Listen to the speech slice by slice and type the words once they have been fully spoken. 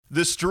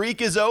The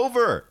streak is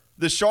over.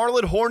 The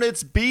Charlotte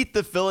Hornets beat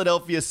the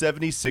Philadelphia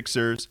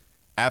 76ers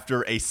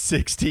after a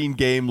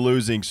 16-game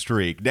losing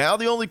streak. Now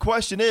the only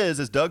question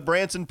is, as Doug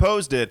Branson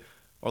posed it,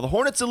 are the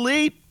Hornets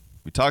elite?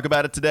 We talk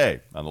about it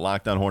today on the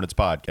Locked On Hornets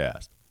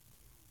podcast.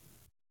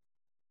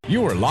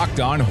 You are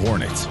Locked On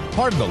Hornets,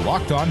 part of the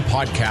Locked On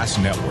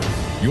Podcast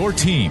Network. Your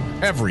team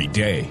every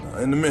day.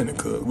 In a minute,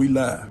 cuz we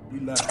live.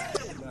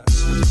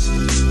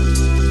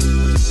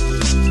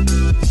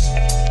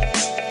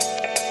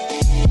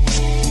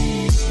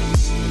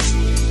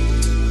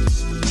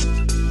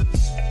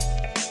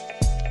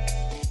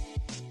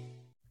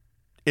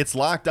 It's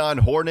Locked On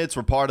Hornets.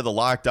 We're part of the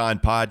Locked On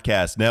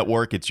Podcast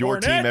Network. It's your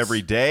team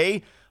every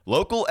day.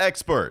 Local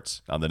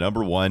experts on the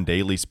 #1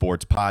 daily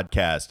sports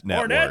podcast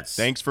network. Hornets.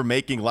 Thanks for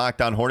making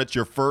Locked On Hornets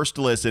your first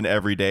listen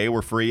every day.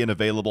 We're free and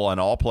available on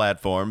all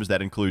platforms.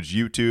 That includes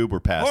YouTube. We're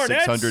past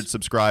Hornets. 600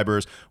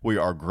 subscribers. We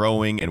are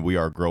growing, and we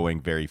are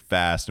growing very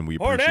fast, and we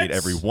appreciate Hornets.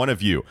 every one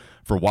of you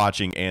for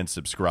watching and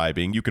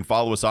subscribing. You can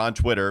follow us on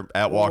Twitter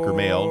at Walker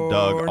Mail,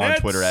 Doug on Hornets.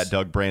 Twitter at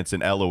Doug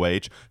Branson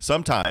LOH.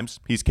 Sometimes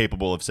he's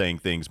capable of saying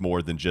things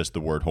more than just the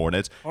word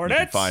Hornets. You can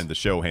Hornets. find the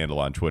show handle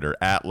on Twitter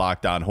at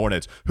Locked On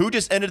Hornets. Who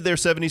just ended their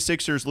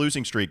 76ers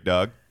losing streak,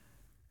 Doug?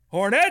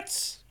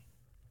 Hornets.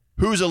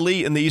 Who's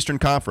elite in the Eastern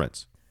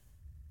Conference?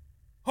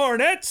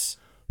 Hornets.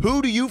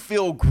 Who do you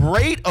feel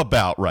great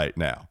about right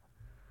now?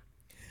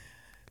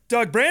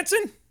 Doug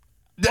Branson.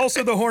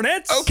 Also the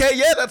Hornets. Okay,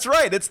 yeah, that's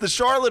right. It's the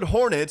Charlotte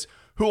Hornets,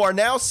 who are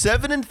now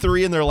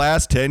 7-3 in their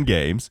last 10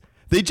 games.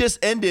 They just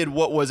ended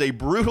what was a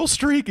brutal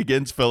streak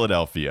against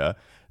Philadelphia.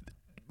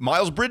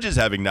 Miles Bridges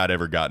having not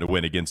ever gotten a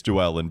win against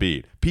Joel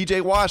Embiid.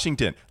 PJ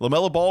Washington,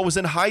 LaMelo Ball was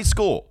in high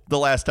school the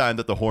last time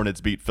that the Hornets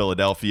beat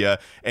Philadelphia.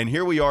 And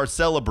here we are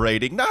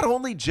celebrating not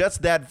only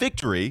just that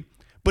victory,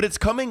 but it's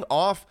coming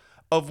off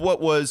of what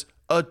was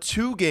a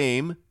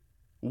 2-game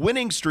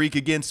winning streak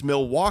against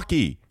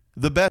Milwaukee,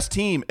 the best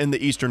team in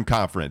the Eastern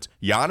Conference.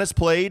 Giannis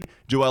played.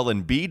 Joel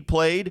Embiid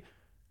played.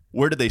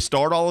 Where did they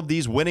start all of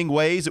these winning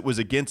ways? It was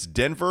against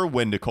Denver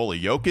when Nikola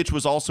Jokic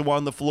was also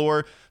on the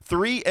floor.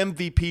 3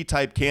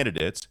 MVP-type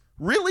candidates.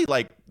 Really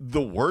like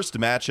the worst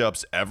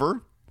matchups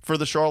ever for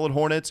the Charlotte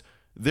Hornets.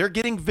 They're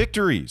getting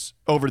victories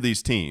over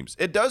these teams.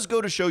 It does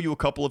go to show you a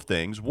couple of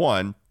things.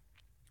 One,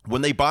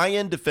 when they buy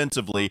in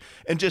defensively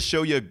and just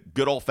show you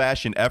good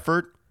old-fashioned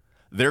effort,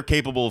 they're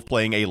capable of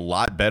playing a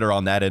lot better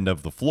on that end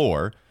of the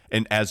floor.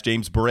 And as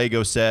James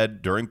Borrego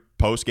said during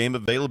post-game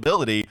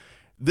availability,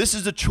 this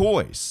is a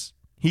choice.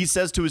 He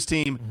says to his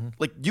team,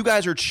 like, you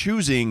guys are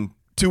choosing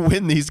to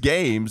win these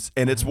games,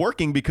 and it's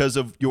working because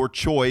of your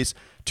choice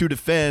to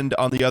defend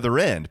on the other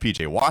end.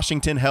 PJ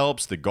Washington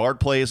helps. The guard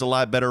play is a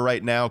lot better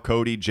right now.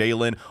 Cody,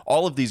 Jalen,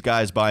 all of these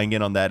guys buying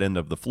in on that end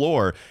of the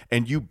floor,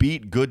 and you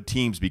beat good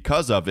teams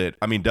because of it.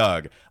 I mean,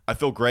 Doug, I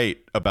feel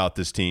great about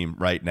this team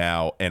right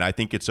now, and I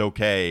think it's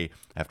okay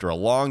after a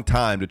long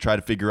time to try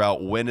to figure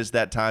out when is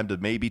that time to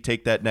maybe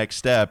take that next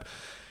step.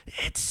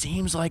 It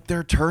seems like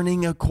they're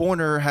turning a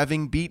corner,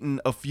 having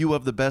beaten a few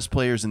of the best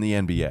players in the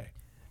NBA.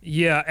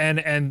 Yeah,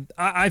 and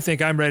I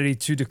think I'm ready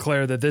to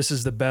declare that this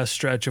is the best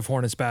stretch of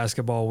Hornets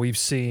basketball we've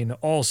seen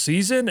all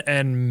season,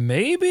 and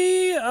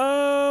maybe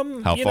How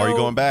far are you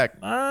going back?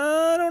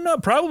 I don't know.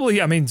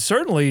 Probably, I mean,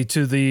 certainly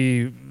to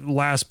the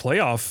last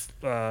playoff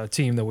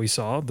team that we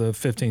saw, the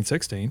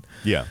 15-16.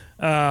 Yeah.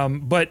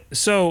 But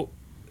so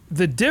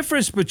the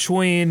difference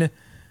between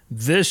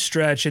this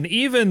stretch and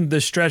even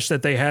the stretch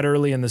that they had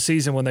early in the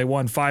season when they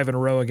won 5 in a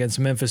row against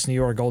Memphis, New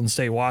York, Golden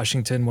State,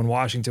 Washington, when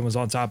Washington was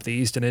on top of the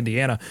East and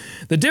Indiana,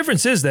 the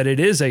difference is that it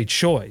is a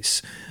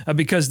choice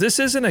because this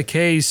isn't a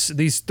case,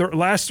 these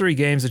last 3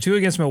 games, the 2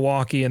 against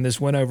Milwaukee and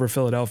this win over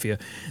Philadelphia,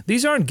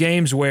 these aren't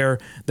games where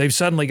they've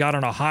suddenly got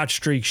on a hot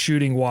streak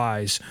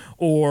shooting-wise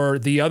or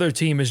the other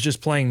team is just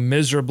playing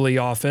miserably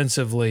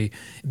offensively.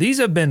 These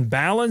have been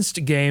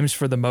balanced games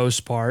for the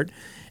most part.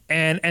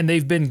 And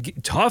they've been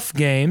tough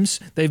games.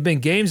 They've been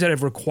games that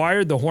have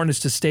required the Hornets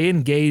to stay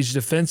engaged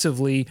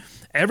defensively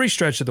every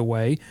stretch of the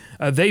way.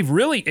 They've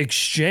really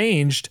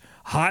exchanged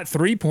hot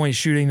three-point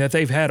shooting that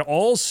they've had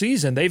all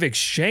season. They've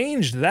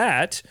exchanged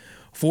that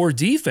for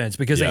defense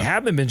because they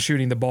haven't been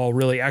shooting the ball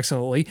really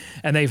excellently,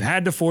 and they've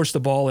had to force the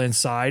ball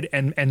inside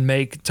and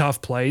make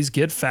tough plays,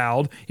 get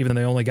fouled, even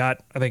though they only got,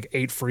 I think,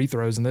 8 free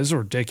throws, and those are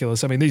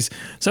ridiculous. I mean,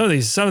 some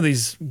of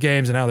these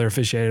games and how they're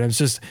officiated,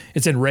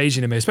 it's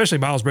enraging to me, especially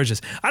Miles Bridges.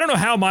 I don't know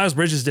how Miles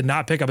Bridges did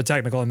not pick up a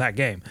technical in that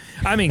game.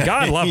 I mean,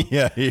 God love him.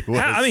 Yeah, he was.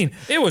 I mean,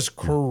 it was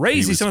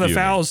crazy. Some of the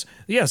fouls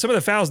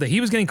that he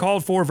was getting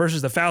called for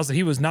versus the fouls that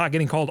he was not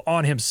getting called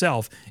on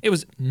himself. It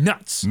was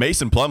nuts.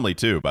 Mason Plumlee,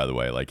 too, by the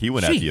way. Like, he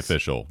went at the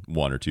official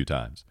 1 or 2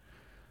 times.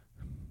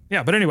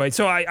 Yeah, but anyway,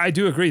 so I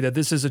do agree that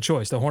this is a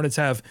choice. The Hornets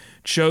have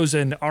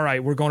chosen, all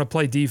right, we're going to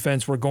play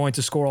defense. We're going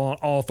to score on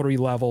all 3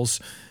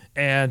 levels.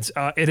 And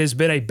it has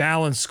been a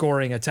balanced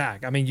scoring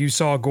attack. I mean, you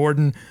saw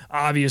Gordon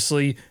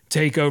obviously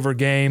take over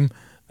game,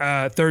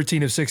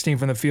 13 of 16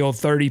 from the field,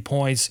 30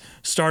 points,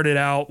 started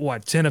out,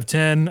 10 of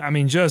 10? I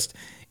mean, just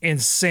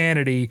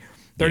insanity.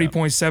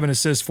 30.7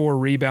 assists, 4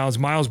 rebounds.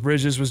 Miles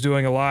Bridges was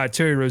doing a lot.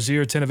 Terry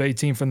Rozier, 10 of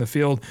 18 from the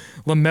field.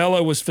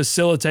 LaMelo was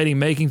facilitating,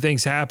 making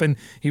things happen.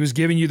 He was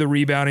giving you the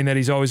rebounding that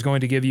he's always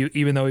going to give you,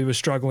 even though he was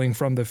struggling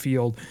from the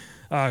field.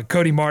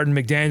 Cody Martin,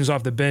 McDaniels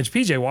off the bench.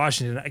 PJ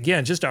Washington,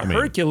 again, just a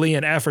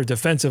Herculean effort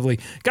defensively.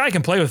 Guy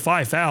can play with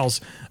 5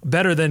 fouls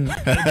better than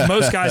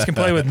most guys can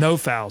play with no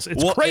fouls.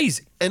 It's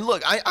crazy. And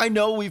look, I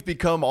know we've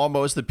become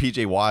almost the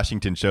PJ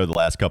Washington show the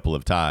last couple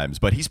of times,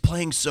 but he's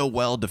playing so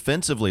well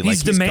defensively.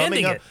 He's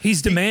demanding it.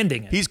 He's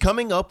demanding it. He's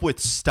coming up with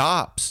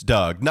stops,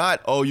 Doug.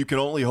 Not, you can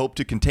only hope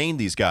to contain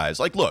these guys.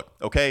 Like, look,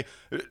 okay,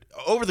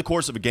 over the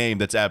course of a game,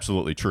 that's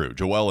absolutely true.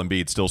 Joel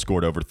Embiid still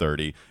scored over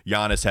 30.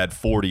 Giannis had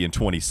 40 and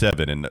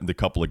 27 in the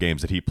couple of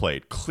games that he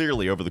played.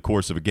 Clearly, over the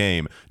course of a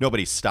game,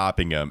 nobody's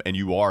stopping him, and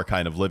you are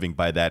kind of living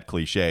by that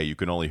cliche. You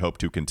can only hope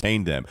to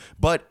contain them.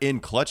 But in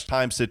clutch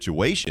time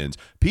situations,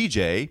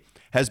 PJ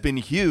has been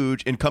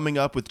huge in coming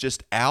up with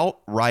just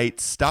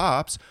outright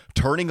stops,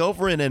 turning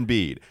over an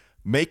Embiid,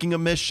 making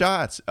him miss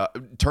shots,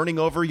 turning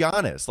over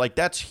Giannis. Like,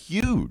 that's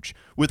huge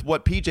with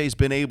what PJ's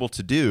been able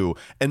to do.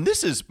 And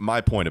this is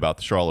my point about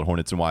the Charlotte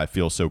Hornets and why I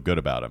feel so good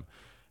about him.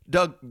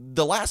 Doug,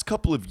 the last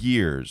couple of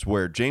years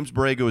where James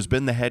Borrego has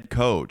been the head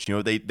coach,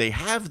 they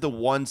have the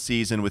one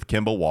season with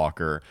Kemba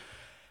Walker.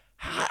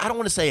 I don't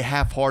want to say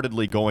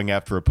half-heartedly going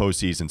after a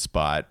postseason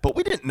spot, but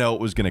we didn't know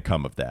it was going to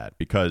come of that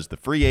because the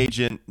free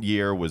agent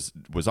year was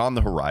on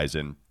the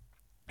horizon.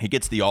 He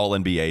gets the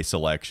All-NBA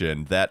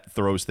selection. That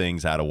throws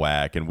things out of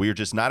whack, and we're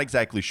just not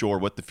exactly sure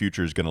what the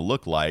future is going to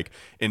look like.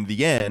 In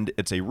the end,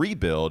 it's a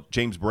rebuild.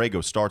 James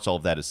Borrego starts all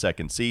of that as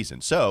second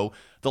season. So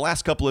the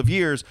last couple of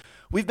years,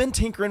 we've been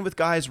tinkering with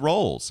guys'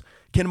 roles.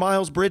 Can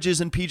Miles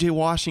Bridges and PJ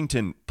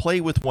Washington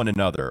play with one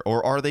another,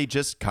 or are they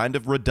just kind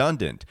of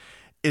redundant?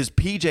 Is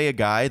PJ a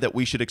guy that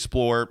we should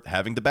explore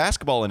having the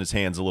basketball in his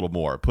hands a little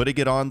more, putting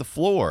it on the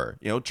floor,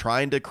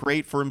 trying to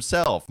create for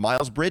himself?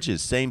 Miles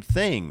Bridges, same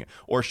thing.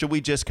 Or should we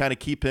just kind of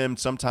keep him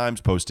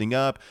sometimes posting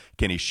up?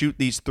 Can he shoot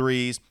these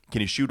threes? Can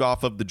he shoot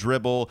off of the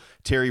dribble?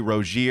 Terry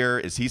Rozier,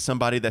 is he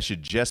somebody that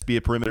should just be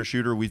a perimeter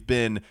shooter? We've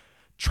been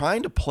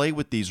trying to play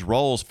with these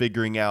roles,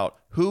 figuring out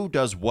who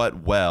does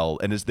what well,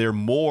 and is there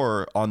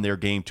more on their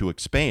game to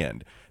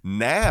expand?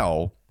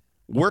 Now,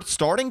 we're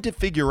starting to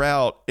figure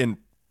out and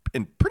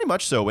pretty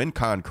much so in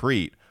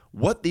concrete,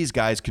 what these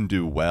guys can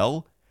do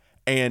well,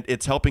 and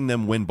it's helping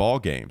them win ball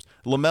games.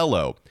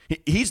 LaMelo,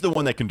 he's the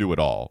one that can do it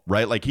all,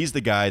 right? Like, he's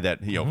the guy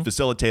that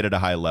facilitated a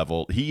high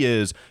level. He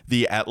is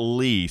the at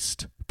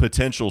least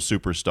potential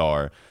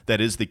superstar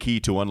that is the key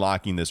to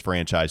unlocking this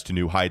franchise to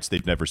new heights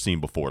they've never seen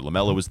before.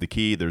 LaMelo is the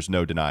key. There's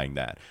no denying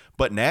that.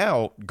 But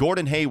now,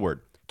 Gordon Hayward,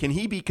 can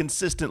he be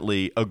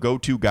consistently a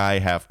go-to guy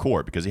half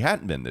court? Because he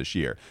hadn't been this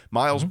year.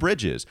 Miles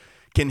Bridges,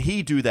 can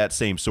he do that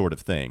same sort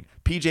of thing?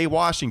 PJ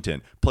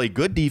Washington, play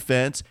good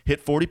defense,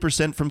 hit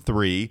 40% from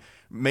 3,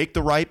 make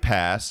the right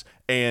pass,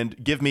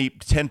 and give me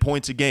 10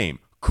 points a game.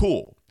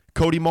 Cool.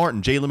 Cody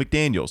Martin, Jalen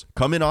McDaniels,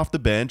 come in off the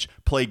bench,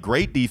 play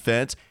great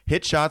defense,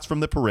 hit shots from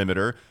the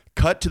perimeter,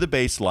 cut to the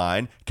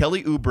baseline.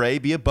 Kelly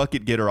Oubre, be a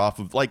bucket getter off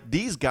of. Like,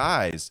 these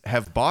guys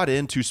have bought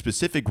into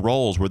specific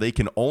roles where they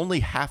can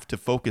only have to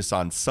focus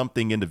on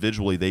something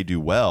individually they do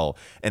well,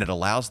 and it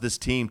allows this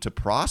team to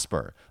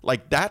prosper.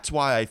 Like, that's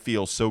why I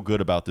feel so good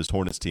about this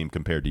Hornets team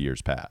compared to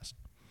years past.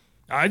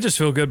 I just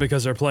feel good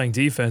because they're playing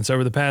defense.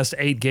 Over the past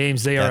 8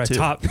 games, they're a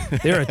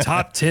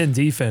top 10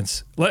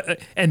 defense.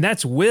 And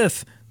that's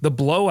with the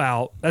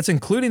blowout. That's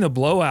including the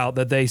blowout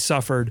that they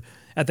suffered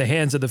at the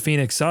hands of the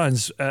Phoenix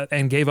Suns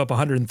and gave up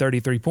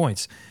 133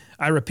 points.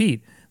 I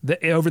repeat,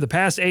 over the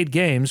past 8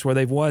 games where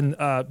they've won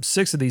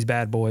 6 of these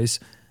bad boys,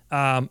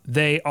 over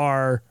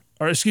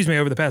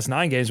the past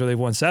 9 games where they've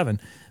won 7,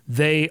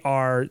 they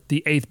are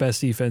the 8th best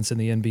defense in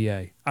the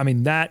NBA. I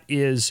mean, that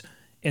is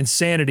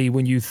insanity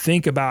when you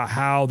think about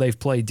how they've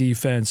played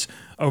defense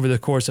over the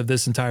course of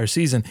this entire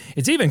season.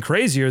 It's even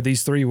crazier,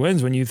 these 3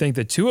 wins, when you think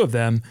that 2 of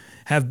them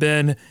have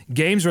been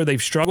games where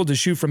they've struggled to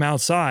shoot from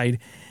outside,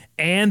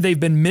 and they've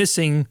been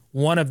missing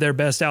one of their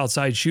best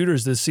outside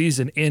shooters this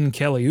season in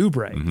Kelly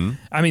Oubre. Mm-hmm.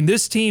 I mean,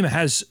 this team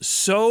has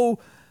so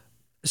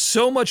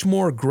much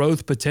more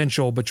growth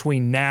potential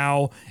between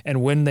now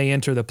and when they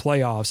enter the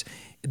playoffs.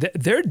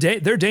 They're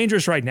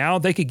dangerous right now.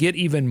 They could get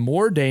even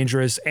more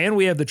dangerous, and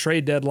we have the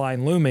trade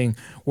deadline looming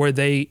where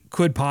they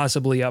could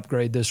possibly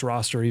upgrade this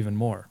roster even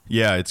more.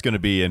 Yeah, it's going to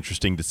be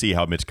interesting to see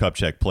how Mitch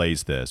Kupchak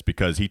plays this,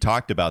 because he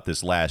talked about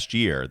this last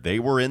year. They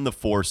were in the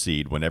 4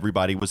 seed when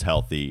everybody was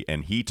healthy,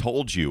 and he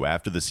told you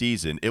after the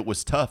season, it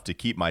was tough to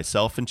keep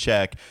myself in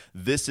check.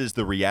 This is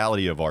the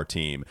reality of our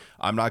team.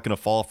 I'm not going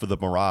to fall for the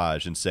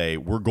mirage and say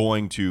we're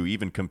going to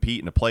even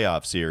compete in a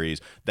playoff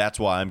series. That's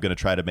why I'm going to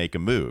try to make a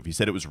move. He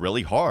said it was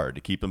really hard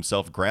to keep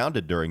himself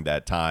grounded during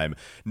that time.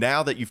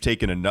 Now that you've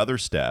taken another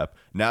step,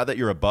 now that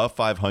you're above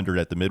 500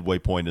 at the midway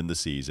point in the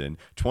season,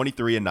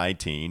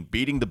 23-19,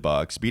 beating the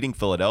Bucks, beating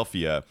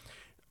Philadelphia,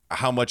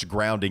 how much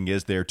grounding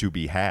is there to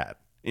be had?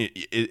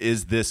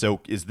 Is this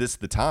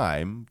the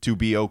time to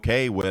be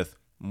okay with,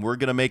 we're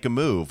going to make a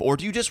move? Or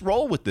do you just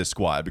roll with this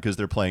squad because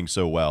they're playing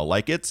so well?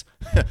 Like, it's,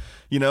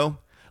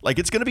 Like,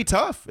 it's going to be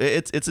tough.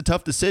 It's a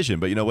tough decision,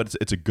 but you know what?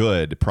 It's a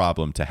good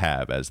problem to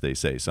have, as they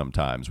say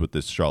sometimes, with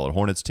this Charlotte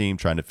Hornets team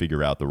trying to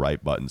figure out the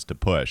right buttons to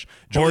push.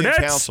 Julian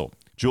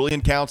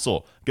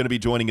Council going to be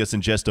joining us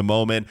in just a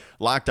moment.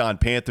 Locked On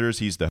Panthers,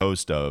 he's the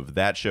host of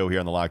that show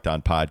here on the Locked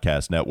On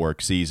Podcast Network.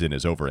 Season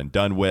is over and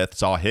done with.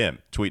 Saw him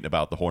tweeting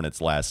about the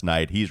Hornets last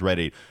night. He's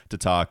ready to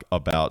talk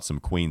about some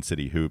Queen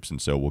City hoops,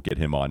 and so we'll get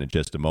him on in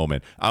just a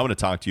moment. I want to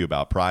talk to you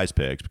about Prize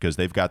Picks because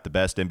they've got the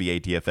best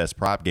NBA DFS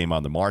prop game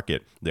on the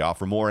market. They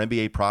offer more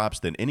NBA props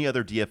than any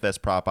other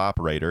DFS prop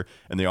operator,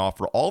 and they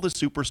offer all the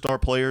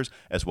superstar players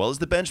as well as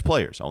the bench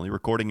players, only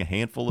recording a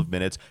handful of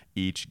minutes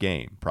each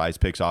game. Prize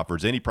Picks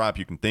offers any prop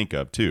you can think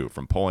of, too,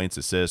 from points,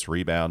 assists,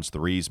 rebounds,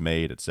 threes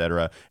made,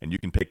 etc. And you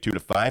can pick 2 to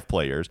 5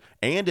 players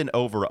and an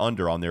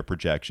over-under on their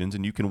projections,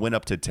 and you can win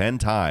up to 10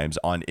 times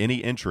on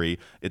any entry.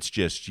 It's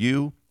just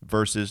you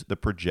versus the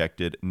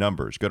projected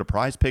numbers. Go to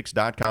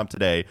prizepicks.com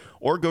today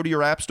or go to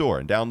your app store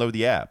and download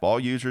the app. All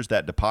users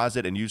that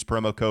deposit and use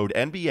promo code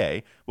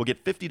NBA will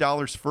get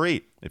 $50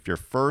 free if your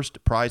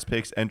first Prize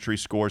Picks entry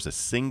scores a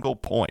single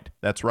point.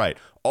 That's right.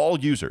 All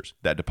users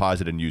that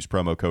deposit and use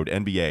promo code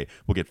NBA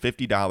will get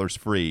 $50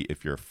 free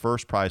if your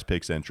first Prize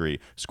Picks entry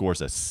scores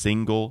a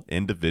single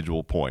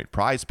individual point.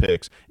 Prize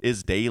Picks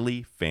is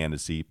daily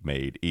fantasy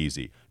made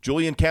easy.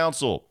 Julian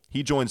Council,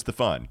 he joins the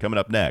fun. Coming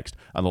up next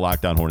on the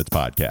Locked On Hornets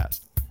podcast.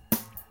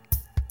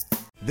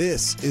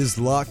 This is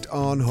Locked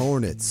On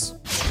Hornets.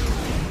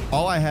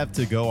 All I have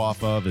to go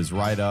off of is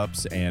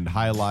write-ups and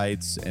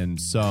highlights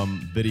and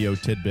some video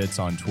tidbits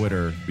on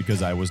Twitter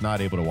because I was not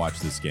able to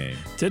watch this game.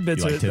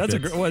 Tidbits,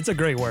 it's a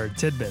great word.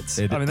 Tidbits.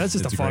 That's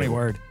just a funny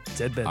word.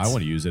 Tidbits. I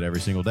want to use it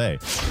every single day.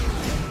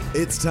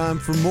 It's time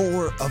for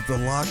more of the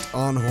Locked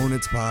On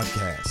Hornets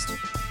podcast.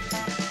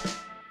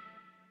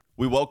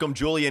 We welcome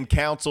Julian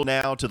Council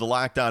now to the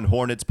Locked On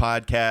Hornets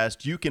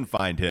podcast. You can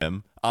find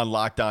him on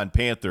Locked On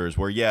Panthers,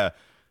 where,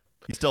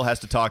 he still has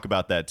to talk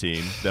about that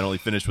team that only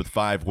finished with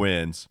 5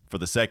 wins for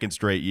the second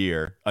straight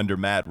year under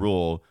Matt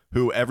Rule,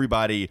 who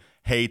everybody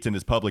hates and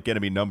is public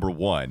enemy number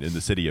 1 in the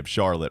city of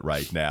Charlotte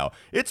right now.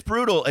 It's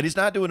brutal, and he's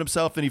not doing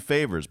himself any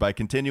favors by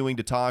continuing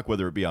to talk,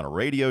 whether it be on a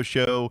radio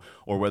show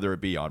or whether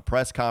it be on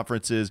press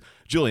conferences.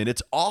 Julian,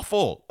 it's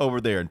awful over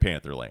there in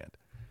Pantherland.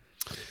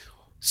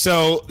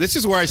 So this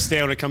is where I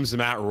stand when it comes to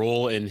Matt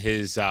Rule and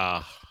his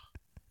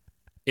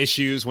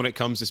issues when it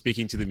comes to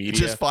speaking to the media.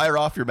 Just fire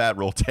off your Matt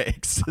Rule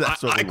takes.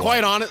 That's what I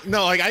quite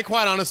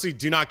honestly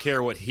do not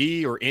care what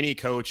he or any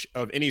coach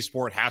of any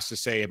sport has to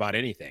say about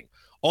anything.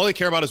 All I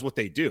care about is what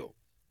they do.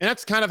 And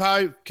that's kind of how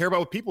I care about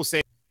what people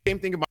say. Same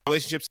thing about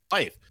relationships in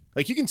life.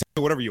 Like, you can say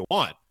whatever you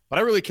want, but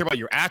I really care about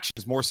your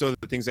actions more so than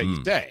the things that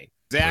you say.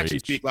 They actually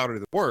speak louder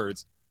than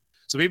words.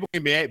 So people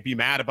can be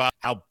mad about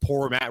how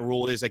poor Matt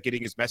Rule is at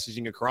getting his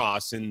messaging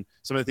across, and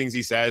some of the things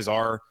he says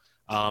are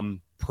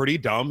pretty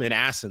dumb and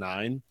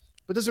asinine.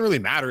 But it doesn't really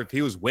matter. If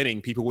he was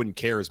winning, people wouldn't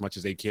care as much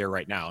as they care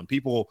right now. And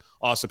people,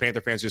 also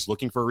Panther fans, just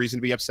looking for a reason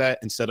to be upset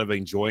instead of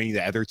enjoying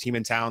the other team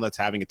in town that's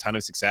having a ton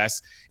of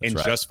success and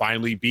just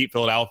finally beat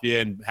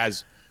Philadelphia and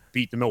has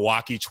beat the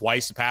Milwaukee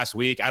twice the past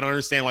week. I don't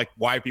understand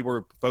why people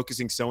are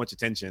focusing so much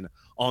attention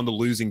on the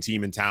losing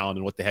team in town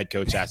and what the head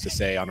coach has to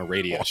say on a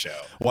radio show.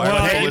 Why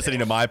are people listening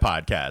to my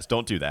podcast?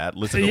 Don't do that.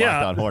 Listen to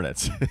Locked On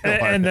Hornets.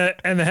 and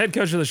the head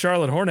coach of the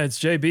Charlotte Hornets,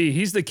 JB,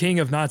 he's the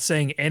king of not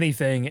saying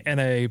anything in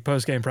a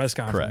post-game press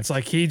conference. Correct.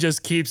 Like, he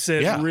just keeps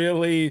it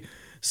really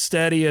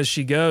steady as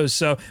she goes.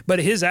 So, but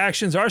his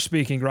actions are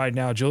speaking right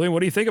now. Julian,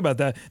 what do you think about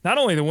that? Not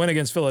only the win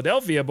against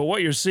Philadelphia, but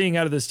what you're seeing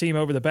out of this team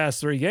over the past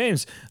 3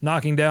 games,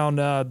 knocking down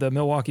the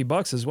Milwaukee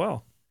Bucks as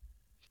well.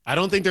 I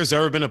don't think there's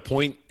ever been a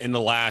point in the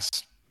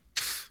last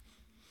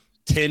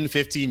 10,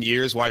 15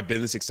 years where I've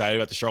been this excited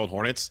about the Charlotte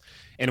Hornets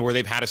and where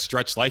they've had a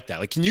stretch like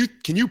that. Like, can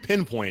you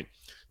pinpoint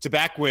to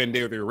back when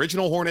they were the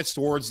original Hornets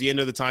towards the end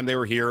of the time they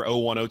were here,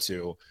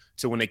 01-02,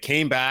 to when they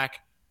came back,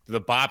 the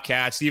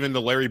Bobcats, even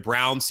the Larry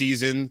Brown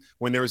season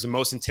when there was the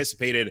most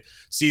anticipated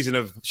season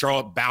of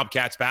Charlotte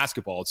Bobcats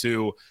basketball,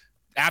 to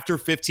after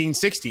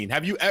 15-16.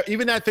 Have you,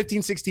 even that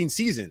 15-16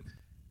 season,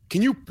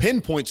 can you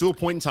pinpoint to a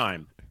point in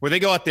time where they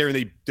go out there and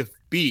they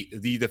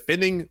beat the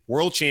defending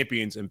world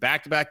champions in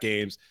back-to-back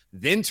games,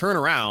 then turn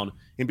around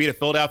and beat a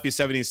Philadelphia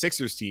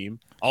 76ers team,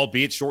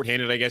 albeit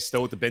shorthanded, I guess,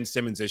 still with the Ben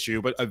Simmons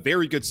issue, but a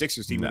very good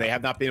Sixers team that they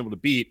have not been able to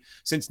beat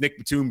since Nick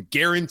Batum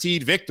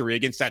guaranteed victory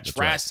against that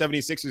trash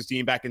 76ers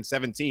team back in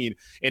 17,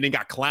 and then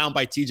got clowned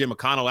by TJ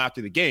McConnell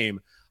after the game.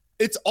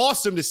 It's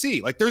awesome to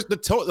see. Like, there's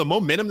the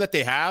momentum that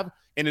they have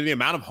and the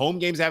amount of home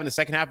games they have in the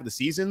second half of the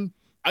season.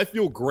 I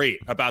feel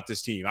great about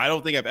this team. I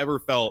don't think I've ever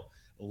felt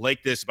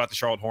like this about the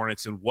Charlotte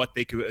Hornets and what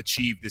they could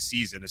achieve this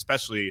season,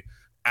 especially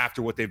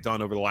after what they've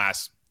done over the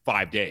last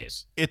 5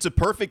 days. It's a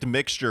perfect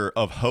mixture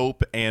of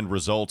hope and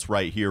results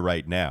right here,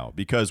 right now,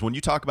 because when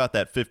you talk about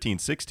that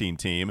 15-16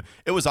 team,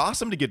 it was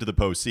awesome to get to the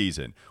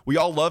postseason. We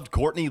all loved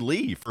Courtney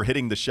Lee for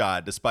hitting the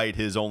shot despite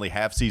his only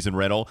half-season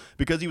rental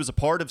because he was a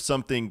part of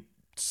something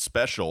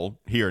special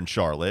here in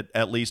Charlotte,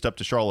 at least up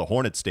to Charlotte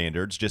Hornets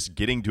standards, just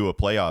getting to a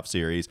playoff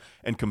series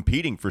and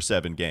competing for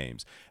 7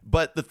 games.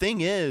 But the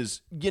thing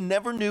is, you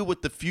never knew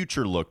what the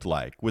future looked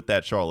like with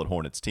that Charlotte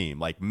Hornets team.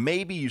 Like,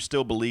 maybe you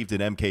still believed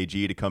in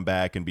MKG to come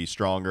back and be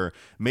stronger.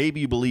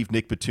 Maybe you believed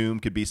Nick Batum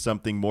could be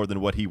something more than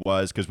what he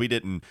was, because we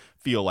didn't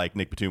feel like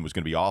Nick Batum was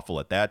going to be awful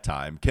at that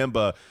time.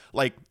 Kemba,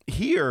 like,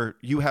 here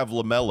you have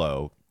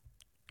LaMelo,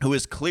 who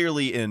is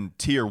clearly in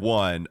tier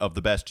 1 of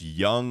the best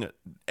young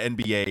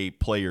NBA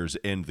players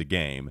in the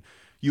game.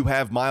 You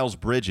have Miles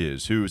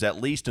Bridges, who's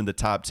at least in the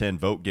top 10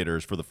 vote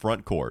getters for the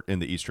front court in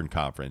the Eastern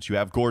Conference. You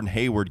have Gordon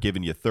Hayward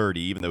giving you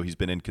 30, even though he's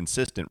been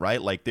inconsistent,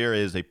 right? Like, there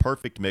is a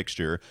perfect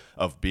mixture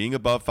of being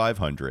above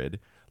 500,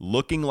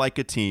 looking like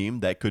a team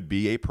that could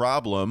be a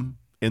problem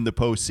in the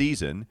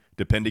postseason,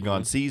 depending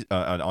on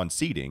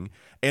seeding,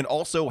 and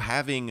also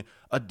having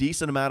a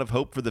decent amount of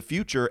hope for the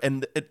future.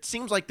 And it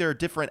seems like there are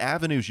different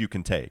avenues you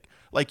can take.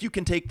 Like, you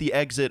can take the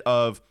exit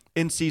of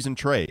in-season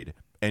trade,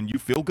 and you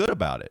feel good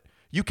about it.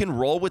 You can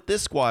roll with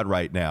this squad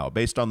right now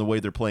based on the way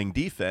they're playing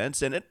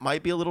defense, and it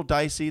might be a little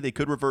dicey. They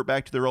could revert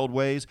back to their old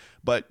ways,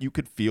 but you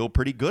could feel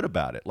pretty good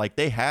about it. Like,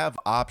 they have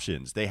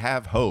options. They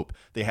have hope.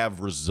 They have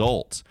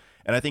results.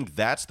 And I think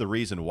that's the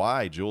reason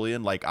why,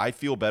 Julian, like, I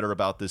feel better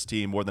about this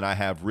team more than I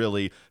have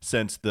really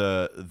since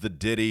the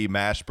Diddy,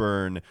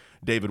 Mashburn,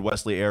 David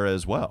Wesley era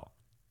as well.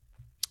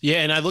 Yeah,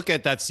 and I look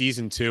at that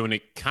season too, and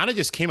it kind of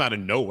just came out of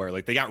nowhere.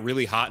 Like, they got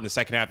really hot in the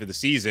second half of the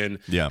season.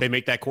 Yeah. They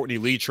make that Courtney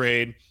Lee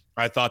trade.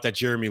 I thought that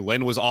Jeremy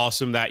Lin was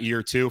awesome that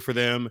year too for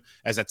them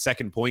as that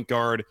second point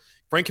guard.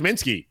 Frank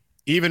Kaminsky,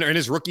 even in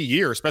his rookie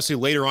year, especially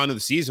later on in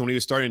the season when he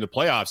was starting the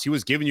playoffs, he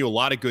was giving you a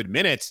lot of good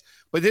minutes,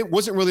 but it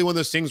wasn't really one of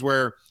those things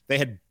where they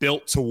had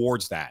built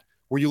towards that.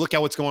 Where you look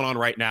at what's going on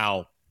right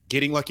now,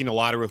 getting lucky in the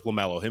lottery with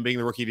LaMelo, him being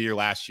the rookie of the year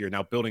last year,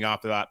 now building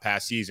off of that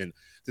past season,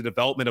 the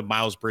development of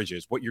Miles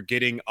Bridges, what you're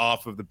getting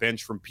off of the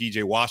bench from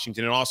PJ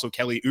Washington, and also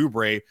Kelly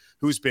Oubre,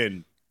 who's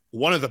been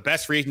one of the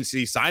best free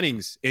agency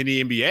signings in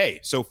the NBA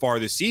so far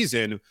this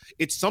season.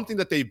 It's something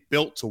that they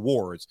built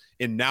towards,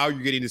 and now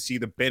you're getting to see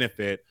the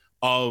benefit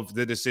of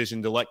the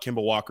decision to let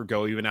Kemba Walker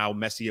go, even how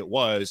messy it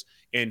was,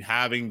 and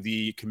having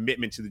the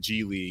commitment to the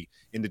G League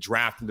in the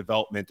draft and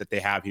development that they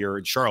have here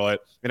in Charlotte.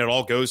 And it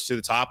all goes to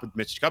the top with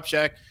Mitch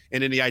Kupchak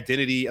and in the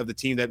identity of the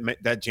team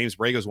that James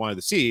Borregos wanted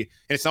to see.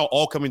 And it's now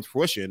all coming to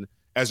fruition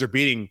as they're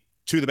beating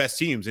 2 of the best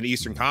teams in the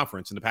Eastern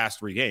Conference in the past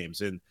 3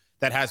 games. And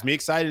that has me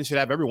excited and should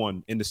have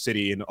everyone in the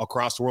city and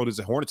across the world as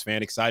a Hornets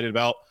fan excited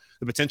about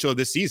the potential of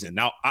this season.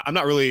 Now, I'm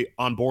not really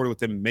on board with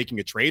them making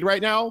a trade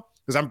right now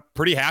because I'm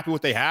pretty happy with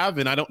what they have,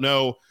 and I don't really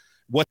know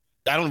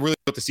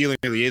what the ceiling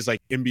really is, like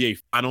NBA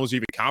Finals or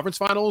even Conference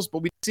Finals.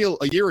 But we see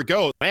a year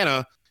ago,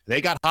 Atlanta, they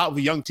got hot with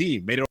a young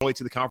team, made it all the way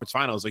to the Conference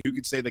Finals. Like, you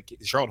could say that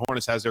the Charlotte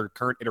Hornets has their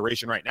current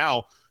iteration right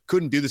now,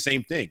 couldn't do the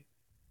same thing.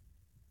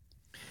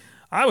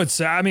 I would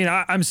say, I mean,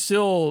 I'm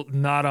still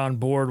not on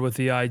board with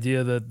the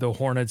idea that the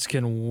Hornets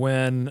can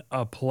win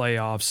a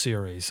playoff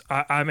series.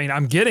 I mean,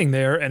 I'm getting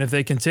there, and if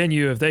they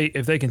continue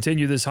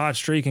this hot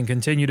streak and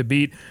continue to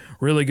beat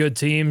really good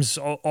teams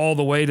all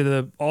the way to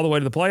the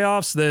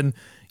playoffs, then,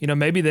 you know,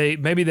 maybe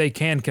they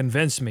can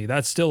convince me.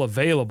 That's still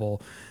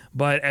available.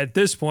 But at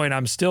this point,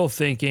 I'm still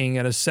thinking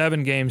at a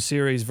 7-game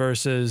series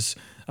versus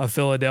a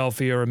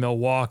Philadelphia or a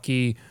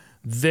Milwaukee,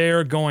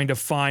 they're going to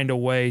find a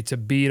way to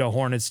beat a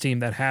Hornets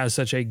team that has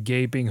such a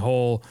gaping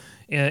hole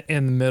in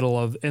the middle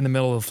of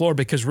the floor,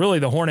 because really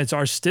the Hornets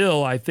are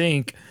still, I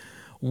think,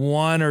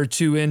 1 or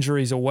 2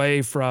 injuries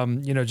away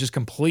from, you know, just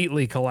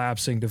completely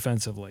collapsing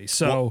defensively.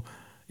 So,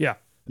 yeah.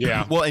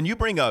 Yeah. Well, and you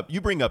bring up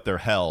their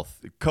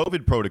health.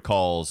 COVID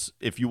protocols,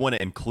 if you want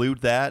to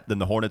include that, then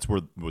the Hornets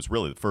was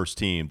really the first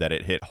team that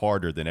it hit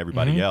harder than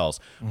everybody else.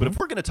 But if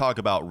we're going to talk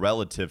about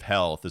relative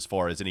health as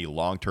far as any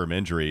long-term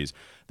injuries,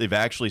 they've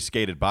actually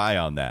skated by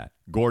on that.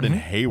 Gordon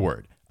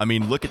Hayward. I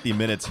mean, look at the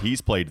minutes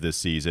he's played this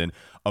season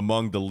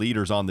among the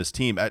leaders on this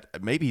team.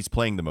 Maybe he's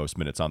playing the most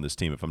minutes on this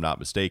team, if I'm not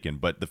mistaken.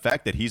 But the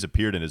fact that he's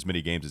appeared in as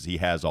many games as he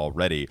has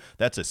already,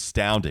 that's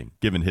astounding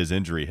given his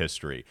injury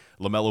history.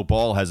 LaMelo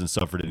Ball hasn't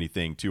suffered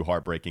anything too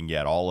heartbreaking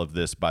yet. All of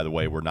this, by the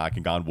way, we're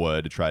knocking on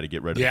wood to try to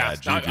get rid of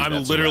bad juju.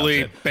 I'm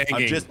literally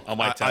banging on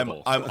my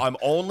table. I'm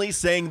only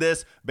saying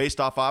this based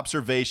off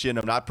observation.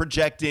 I'm not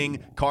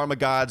projecting. Karma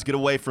gods, get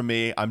away from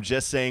me. I'm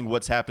just saying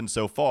what's happened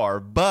so far.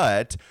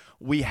 But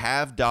we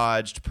have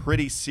dodged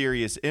pretty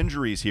serious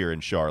injuries here in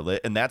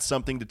Charlotte, and that's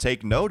something to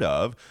take note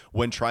of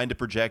when trying to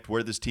project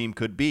where this team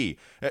could be.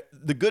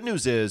 The good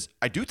news is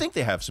I do think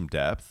they have some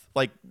depth.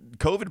 Like,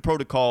 COVID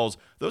protocols,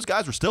 those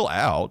guys were still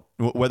out,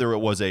 whether it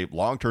was a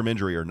long-term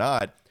injury or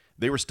not.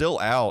 They were still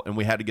out, and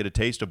we had to get a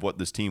taste of what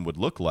this team would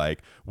look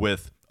like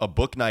with a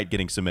Book Knight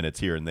getting some minutes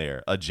here and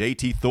there. A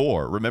JT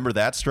Thor, remember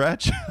that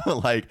stretch?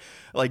 like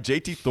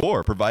JT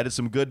Thor provided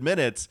some good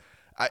minutes.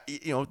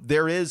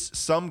 There is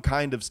some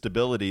kind of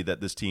stability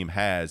that this team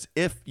has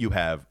if you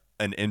have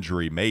an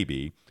injury,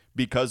 maybe,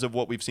 because of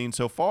what we've seen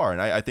so far. And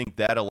I think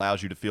that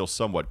allows you to feel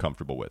somewhat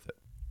comfortable with it.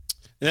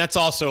 And that's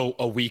also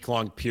a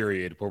week-long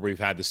period where we've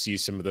had to see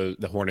some of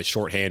the Hornets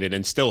shorthanded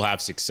and still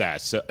have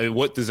success. So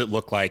what does it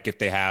look like if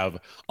they have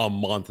a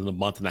month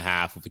and a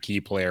half of a key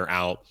player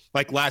out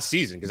like last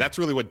season? Because that's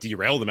really what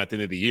derailed them at the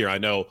end of the year. I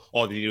know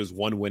all they needed was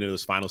one win in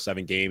those final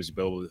 7 games to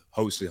be able to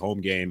host the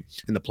home game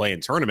in the play-in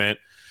tournament.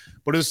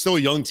 But it was still a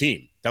young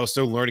team that was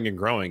still learning and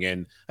growing.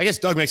 And I guess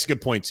Doug makes a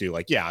good point too.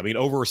 Like, yeah, I mean,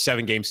 over a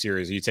 7-game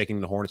series, are you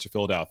taking the Hornets or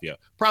Philadelphia?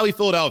 Probably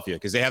Philadelphia,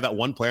 because they have that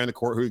one player in the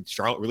court who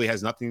Charlotte really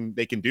has nothing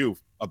they can do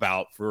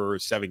about for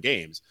 7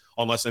 games,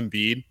 unless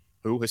Embiid,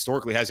 who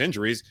historically has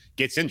injuries,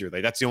 gets injured.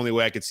 Like, that's the only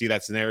way I could see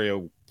that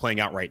scenario playing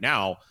out right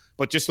now.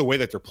 But just the way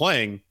that they're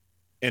playing,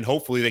 and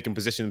hopefully they can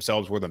position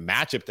themselves where the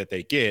matchup that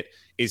they get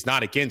is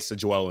not against a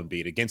Joel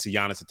Embiid, against a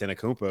Giannis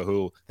Antetokounmpo,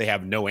 who they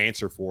have no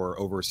answer for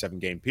over a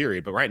 7-game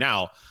period. But right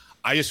now,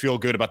 I just feel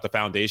good about the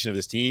foundation of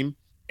this team.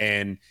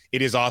 And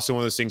it is also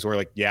one of those things where,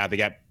 like, yeah, they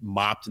got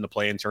mopped in the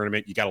play-in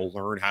tournament. You got to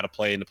learn how to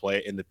play in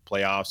the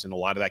playoffs, and a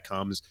lot of that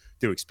comes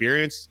through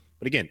experience.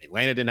 But again,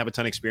 Atlanta didn't have a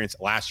ton of experience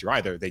last year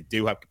either. They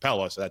do have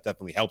Capella, so that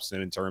definitely helps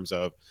them in terms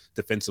of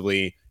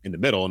defensively in the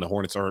middle. And the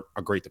Hornets aren't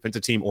a great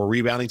defensive team or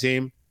rebounding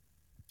team.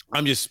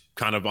 I'm just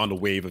kind of on the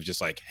wave of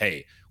just like,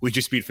 hey, we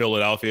just beat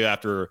Philadelphia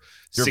after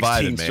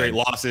 16 straight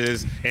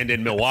losses, and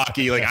in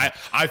Milwaukee. Like,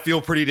 I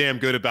feel pretty damn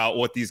good about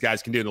what these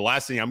guys can do. And the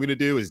last thing I'm going to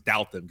do is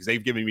doubt them, because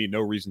they've given me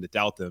no reason to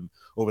doubt them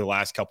over the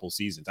last couple of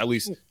seasons, at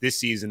least this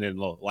season and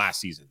the last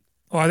season.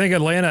 Well, I think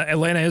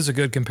Atlanta is a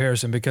good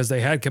comparison, because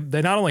they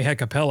not only had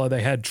Capella,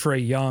 they had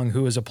Trae Young,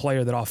 who is a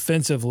player that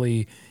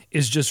offensively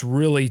is just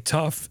really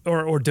tough,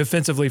 or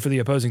defensively for the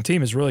opposing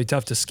team is really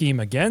tough to scheme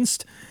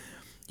against.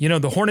 You know,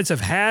 the Hornets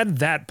have had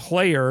that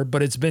player,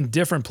 but it's been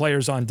different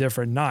players on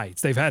different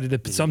nights. They've had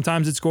it.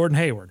 Sometimes it's Gordon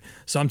Hayward.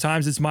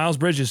 Sometimes it's Miles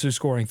Bridges who's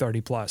scoring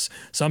 30+.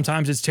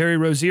 Sometimes it's Terry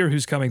Rozier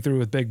who's coming through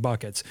with big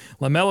buckets.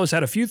 LaMelo's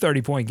had a few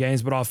 30-point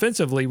games, but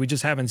offensively, we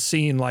just haven't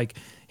seen like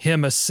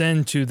him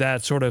ascend to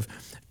that sort of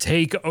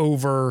take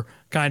over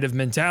kind of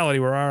mentality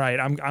where, all right,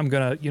 I'm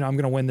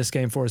gonna win this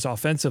game for us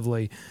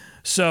offensively.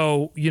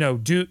 So, you know,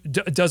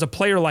 does a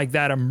player like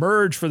that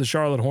emerge for the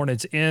Charlotte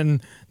Hornets in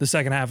the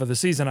second half of the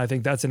season? I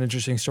think that's an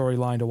interesting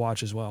storyline to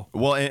watch as well.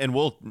 Well, and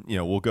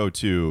we'll go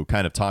to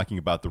kind of talking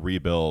about the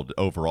rebuild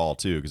overall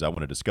too, because I want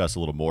to discuss a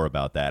little more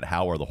about that.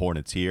 How are the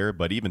Hornets here?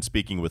 But even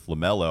speaking with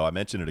LaMelo, I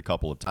mentioned it a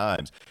couple of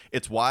times.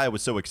 It's why I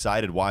was so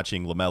excited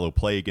watching LaMelo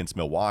play against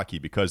Milwaukee,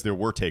 because there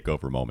were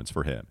takeover moments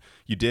for him.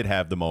 You did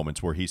have the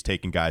moments where he's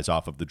taking guys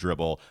off of the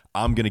dribble.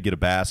 I'm going to get a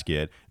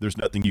basket. There's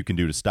nothing you can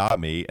do to stop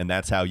me. And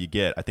that's how you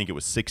get, I think it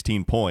was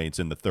 16 points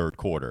in the third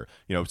quarter,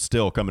 you know,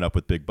 still coming up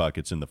with big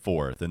buckets in the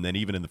fourth. And then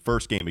even in the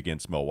first game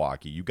against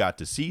Milwaukee, you got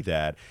to see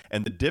that.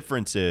 And the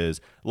difference is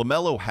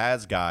LaMelo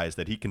has guys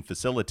that he can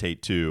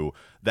facilitate to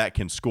that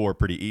can score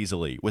pretty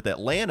easily. With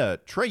Atlanta,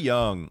 Trae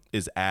Young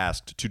is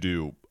asked to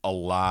do a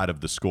lot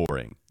of the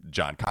scoring.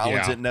 John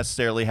Collins isn't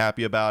necessarily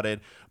happy about it,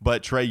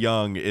 but Trae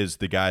Young is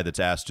the guy that's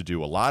asked to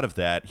do a lot of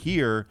that.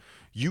 Here,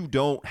 you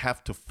don't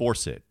have to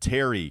force it.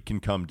 Terry can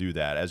come do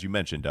that, as you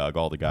mentioned, Doug,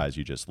 all the guys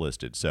you just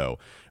listed. So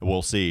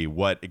we'll see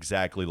what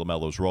exactly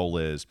LaMelo's role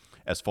is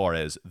as far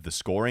as the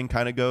scoring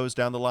kind of goes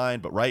down the line.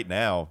 But right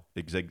now,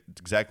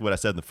 exactly what I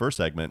said in the first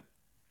segment,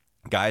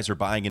 guys are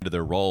buying into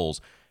their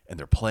roles, and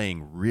they're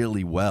playing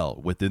really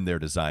well within their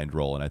designed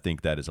role, and I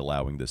think that is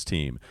allowing this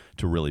team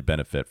to really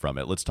benefit from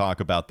it. Let's talk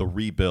about the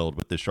rebuild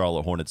with the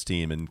Charlotte Hornets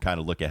team and kind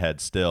of look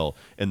ahead still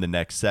in the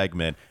next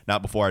segment.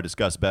 Not before I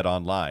discuss Bet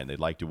Online. They'd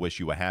like to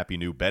wish you a happy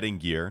new betting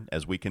year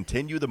as we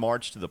continue the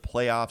march to the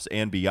playoffs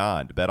and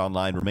beyond. Bet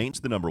Online remains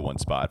the #1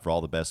 spot for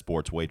all the best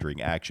sports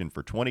wagering action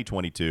for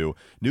 2022.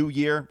 New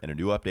year and a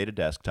new updated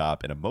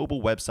desktop and a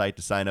mobile website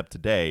to sign up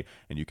today,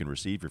 and you can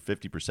receive your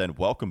 50%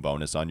 welcome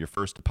bonus on your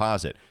first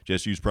deposit.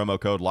 Just use promo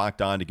code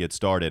Locked On to get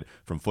started.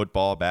 From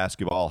football,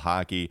 basketball,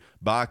 hockey,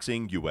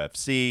 boxing,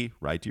 UFC,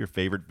 right to your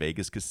favorite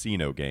Vegas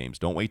casino games.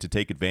 Don't wait to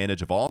take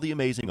advantage of all the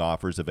amazing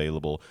offers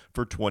available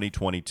for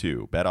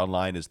 2022.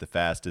 BetOnline is the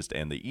fastest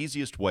and the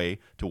easiest way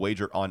to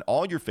wager on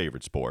all your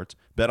favorite sports.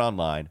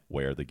 BetOnline,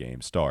 where the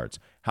game starts.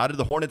 How did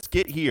the Hornets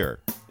get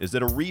here? Is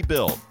it a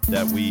rebuild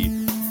that we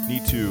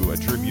need to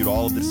attribute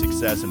all of the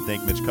success and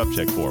thank Mitch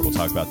Kupchak for? We'll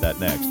talk about that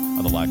next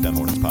on the Locked On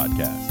Hornets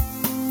podcast.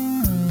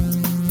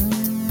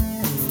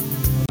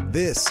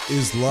 This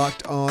is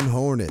Locked On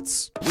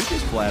Hornets. We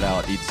just flat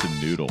out eat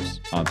some noodles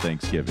on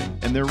Thanksgiving,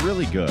 and they're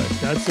really good.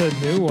 That's a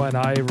new one.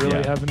 I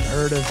really haven't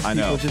heard of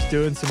people just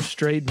doing some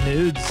straight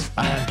nudes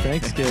on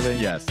Thanksgiving.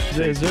 Yes.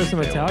 Is there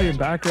some Italian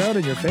background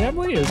in your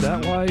family? Is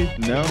that why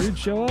nudes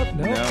show up?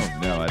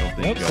 No, I don't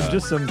think so.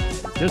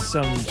 Just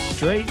some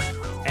straight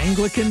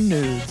Anglican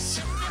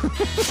nudes.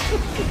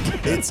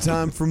 It's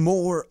time for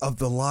more of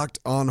the Locked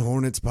On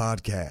Hornets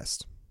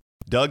podcast.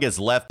 Doug has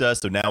left us,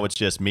 so now it's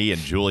just me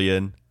and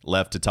Julian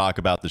left to talk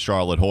about the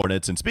Charlotte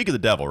Hornets. And speak of the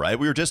devil, right?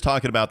 We were just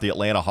talking about the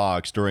Atlanta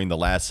Hawks during the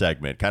last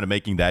segment, kind of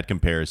making that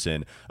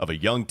comparison of a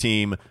young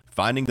team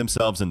finding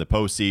themselves in the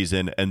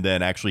postseason and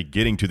then actually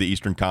getting to the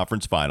Eastern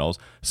Conference Finals,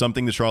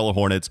 something the Charlotte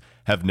Hornets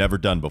have never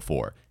done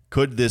before.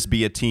 Could this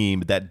be a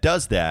team that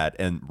does that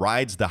and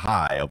rides the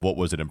high of what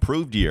was an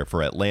improved year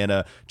for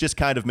Atlanta? Just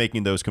kind of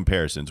making those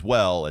comparisons.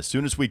 Well, as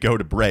soon as we go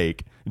to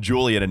break,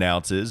 Julian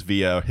announces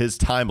via his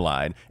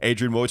timeline,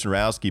 Adrian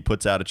Wojnarowski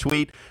puts out a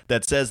tweet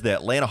that says the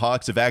Atlanta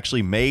Hawks have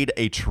actually made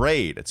a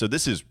trade. So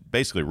this is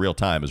basically real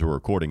time as we're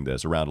recording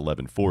this, around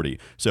 11:40.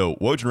 So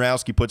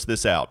Wojnarowski puts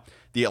this out.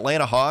 The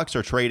Atlanta Hawks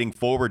are trading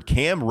forward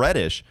Cam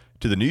Reddish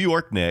to the New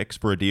York Knicks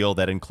for a deal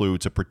that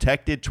includes a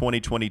protected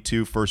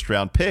 2022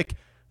 first-round pick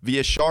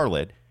via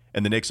Charlotte,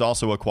 and the Knicks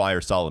also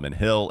acquire Solomon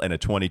Hill and a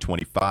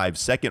 2025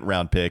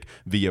 second-round pick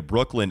via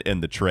Brooklyn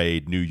in the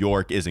trade. New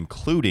York is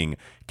including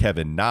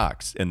Kevin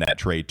Knox in that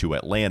trade to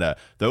Atlanta.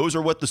 Those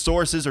are what the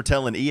sources are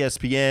telling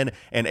ESPN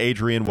and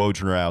Adrian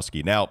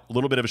Wojnarowski. Now, a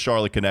little bit of a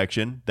Charlotte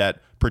connection.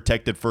 That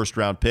protected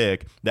first-round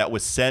pick that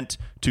was sent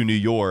to New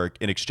York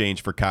in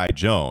exchange for Kai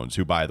Jones,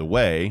 who, by the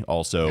way,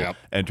 also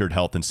entered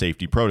health and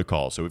safety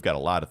protocol. So we've got a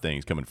lot of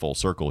things coming full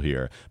circle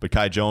here. But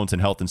Kai Jones in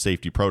health and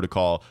safety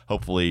protocol,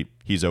 hopefully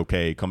he's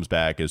okay, comes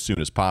back as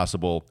soon as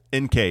possible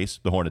in case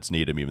the Hornets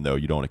need him, even though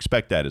you don't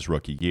expect that his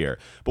rookie year.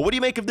 But what do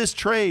you make of this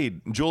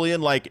trade,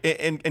 Julian? Like,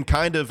 and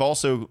kind of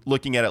also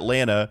looking at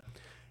Atlanta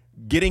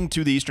getting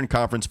to the Eastern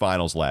Conference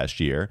Finals last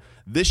year.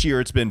 This year,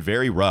 it's been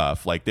very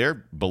rough. Like,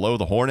 they're below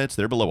the Hornets.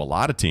 They're below a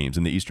lot of teams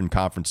in the Eastern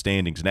Conference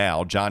standings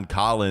now. John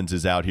Collins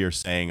is out here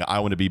saying, I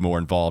want to be more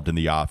involved in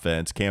the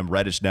offense. Cam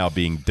Reddish now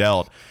being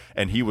dealt,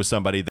 and he was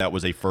somebody that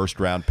was a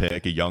first-round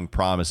pick, a young,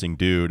 promising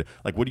dude.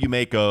 Like, what do you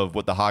make of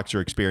what the Hawks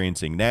are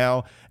experiencing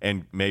now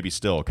and maybe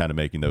still kind of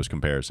making those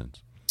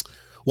comparisons?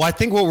 Well, I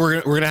think what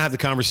we're gonna have the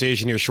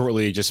conversation here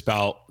shortly just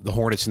about the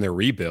Hornets and their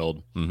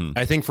rebuild.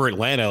 I think for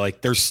Atlanta,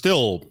 like, they're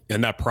still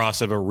in that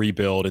process of a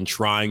rebuild and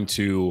trying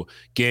to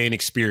gain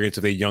experience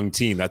with a young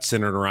team that's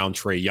centered around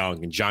Trae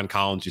Young, and John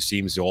Collins just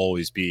seems to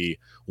always be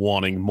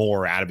wanting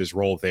more out of his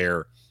role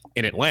there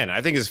in Atlanta.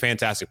 I think he's a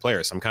fantastic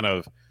player, so I'm kind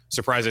of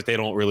surprised that they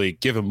don't really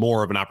give him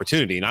more of an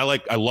opportunity. And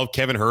I love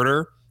Kevin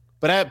Huerter,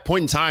 but at a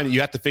point in time,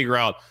 you have to figure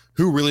out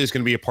who really is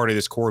going to be a part of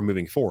this core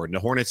moving forward. And the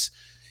Hornets,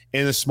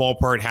 in a small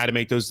part, had to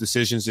make those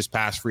decisions this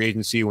past free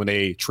agency when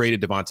they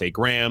traded Devontae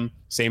Graham.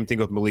 Same thing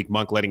with Malik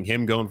Monk, letting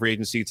him go in free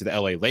agency to the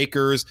LA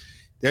Lakers.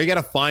 They got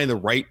to find the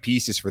right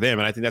pieces for them.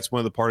 And I think that's one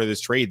of the part of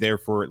this trade there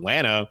for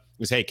Atlanta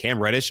is, hey,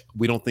 Cam Reddish,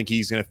 we don't think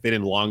he's going to fit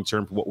in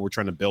long-term for what we're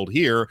trying to build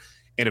here.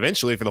 And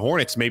eventually for the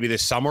Hornets, maybe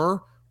this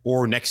summer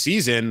or next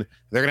season,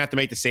 they're going to have to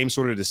make the same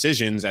sort of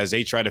decisions as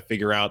they try to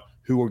figure out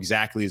who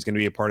exactly is going to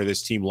be a part of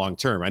this team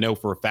long-term. I know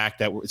for a fact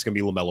that it's going to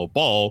be LaMelo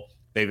Ball.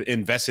 They've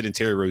invested in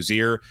Terry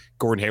Rozier.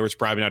 Gordon Hayward's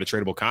probably not a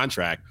tradable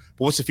contract.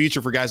 But what's the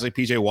future for guys like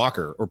PJ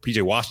Walker or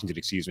PJ Washington,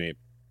 excuse me?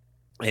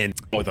 And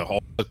with a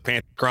whole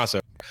Panther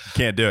crossover.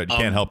 Can't do it. You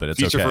can't help it.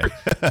 It's okay.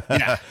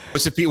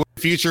 What's the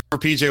future for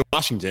PJ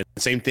Washington?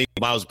 Same thing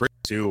with Miles Bridges,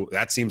 who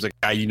that seems like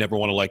a guy you never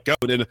want to let go.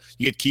 And then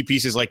you get key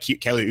pieces like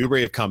Kelly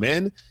Oubre have come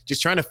in,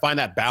 just trying to find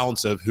that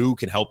balance of who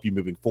can help you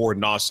moving forward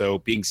and also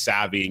being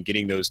savvy and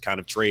getting those kind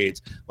of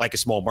trades like a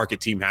small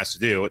market team has to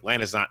do.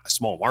 Atlanta's not a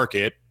small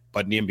market,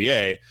 but in the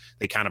NBA,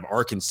 they kind of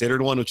are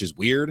considered one, which is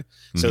weird.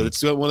 So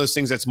it's one of those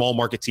things that small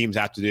market teams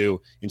have to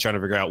do in trying to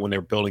figure out when they're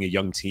building a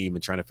young team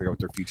and trying to figure out what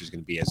their future is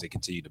going to be as they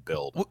continue to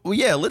build. Well,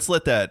 yeah, let's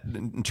let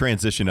that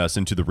transition us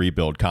into the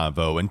rebuild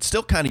convo and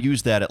still kind of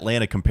use that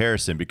Atlanta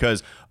comparison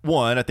because,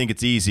 one, I think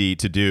it's easy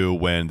to do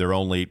when they're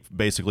only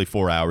basically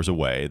 4 hours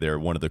away. They're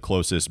one of the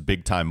closest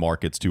big-time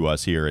markets to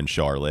us here in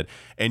Charlotte,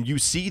 and you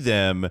see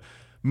them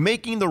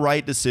making the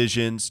right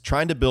decisions,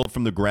 trying to build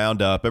from the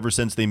ground up ever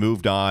since they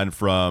moved on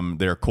from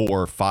their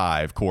core four,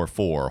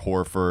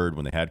 Horford,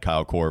 when they had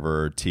Kyle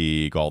Korver,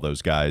 Teague, all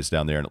those guys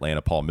down there in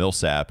Atlanta, Paul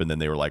Millsap. And then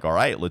they were like, all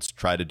right, let's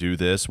try to do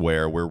this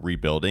where we're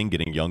rebuilding,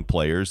 getting young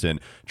players and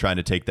trying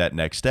to take that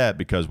next step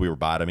because we were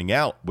bottoming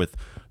out with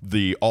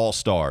the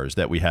all-stars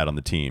that we had on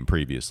the team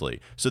previously.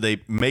 So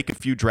they make a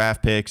few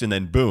draft picks and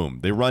then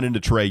boom, they run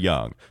into Trae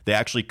Young. They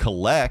actually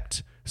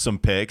collect some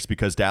picks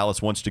because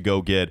Dallas wants to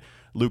go get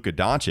Luka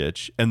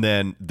Doncic, and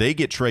then they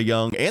get Trae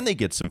Young and they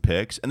get some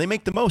picks and they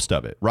make the most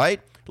of it, right?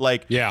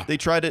 Like, they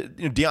try to,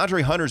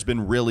 DeAndre Hunter's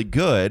been really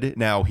good.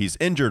 Now he's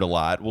injured a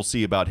lot. We'll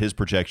see about his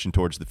projection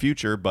towards the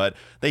future, but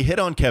they hit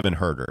on Kevin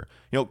Huerter.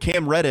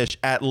 Cam Reddish,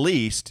 at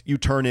least you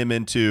turn him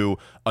into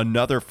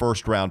another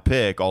first-round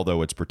pick,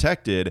 although it's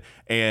protected,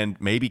 and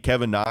maybe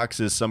Kevin Knox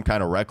is some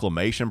kind of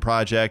reclamation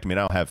project. I mean,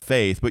 I don't have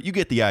faith, but you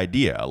get the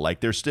idea. Like,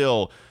 they're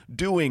still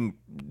doing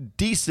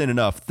decent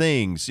enough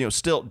things,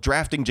 still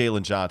drafting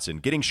Jalen Johnson,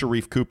 getting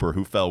Sharif Cooper,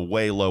 who fell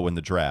way low in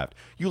the draft.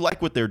 You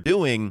like what they're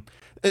doing.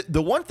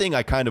 The one thing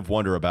I kind of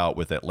wonder about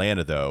with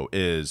Atlanta, though,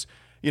 is,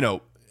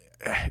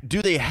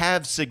 do they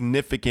have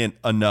significant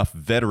enough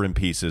veteran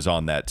pieces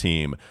on that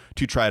team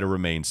to try to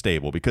remain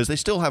stable? Because they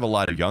still have a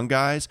lot of young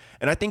guys,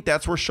 and I think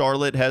that's where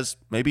Charlotte has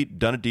maybe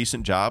done a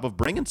decent job of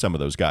bringing some of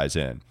those guys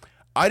in.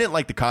 I didn't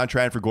like the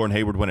contract for Gordon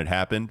Hayward when it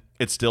happened.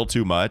 It's still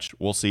too much.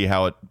 We'll see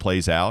how it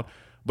plays out.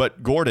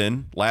 But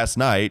Gordon, last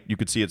night, you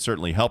could see it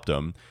certainly helped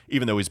him,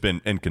 even though he's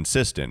been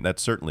inconsistent.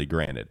 That's certainly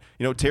granted.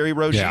 Terry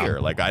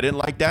Rozier, I didn't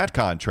like that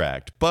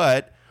contract.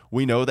 But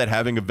we know that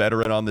having a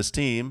veteran on this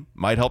team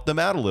might help them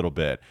out a little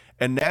bit.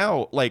 And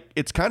now, like,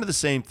 it's kind of the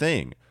same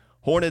thing.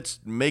 Hornets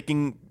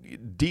making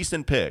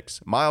decent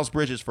picks. Miles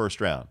Bridges,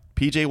 first round.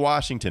 PJ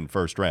Washington,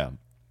 first round.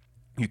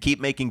 You keep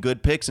making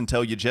good picks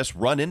until you just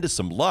run into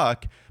some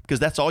luck, because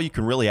that's all you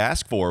can really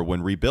ask for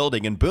when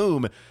rebuilding. And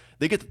boom,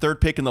 they get the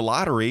third pick in the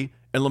lottery,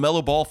 and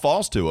LaMelo Ball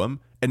falls to them,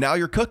 and now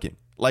you're cooking.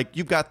 Like,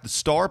 you've got the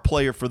star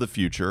player for the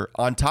future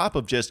on top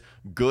of just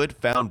good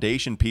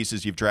foundation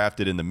pieces you've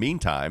drafted in the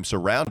meantime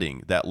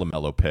surrounding that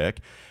LaMelo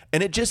pick.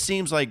 And it just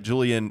seems like,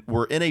 Julian,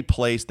 we're in a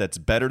place that's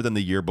better than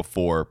the year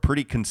before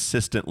pretty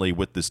consistently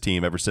with this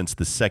team ever since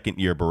the second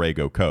year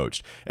Borrego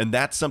coached. And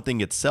that's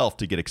something itself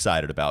to get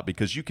excited about,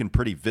 because you can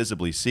pretty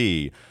visibly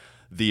see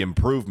the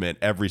improvement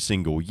every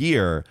single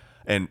year.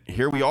 And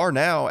here we are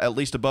now, at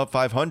least above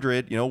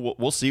 500. You know,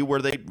 we'll see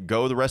where they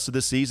go the rest of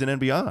the season and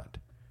beyond.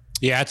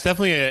 Yeah, it's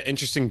definitely an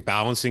interesting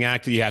balancing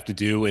act that you have to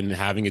do in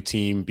having a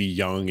team be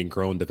young and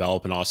grow and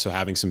develop, and also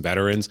having some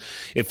veterans.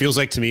 It feels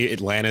like to me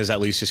Atlanta's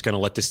at least just going to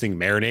let this thing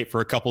marinate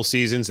for a couple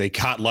seasons. They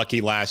got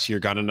lucky last year,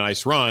 got a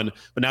nice run,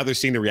 but now they're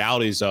seeing the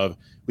realities of,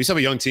 we still have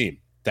a young team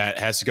that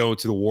has to go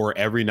to the war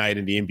every night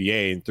in the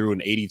NBA, and through an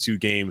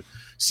 82-game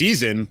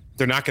season,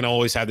 they're not going to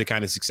always have the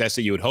kind of success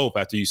that you would hope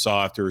after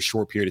a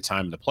short period of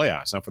time in the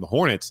playoffs. Now, for the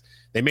Hornets,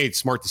 they made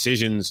smart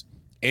decisions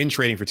in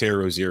trading for Terry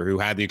Rozier, who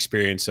had the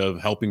experience of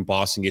helping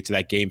Boston get to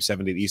that Game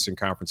 7 of the Eastern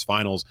Conference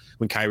Finals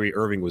when Kyrie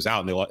Irving was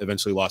out, and they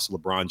eventually lost to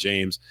LeBron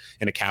James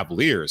and the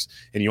Cavaliers.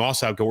 And you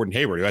also have Gordon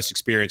Hayward, who has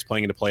experience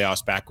playing in the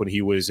playoffs back when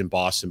he was in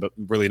Boston, but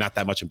really not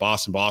that much in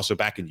Boston, but also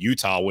back in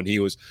Utah when he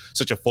was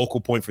such a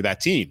focal point for that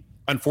team.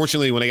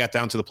 Unfortunately, when they got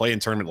down to the play-in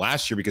tournament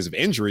last year because of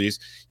injuries,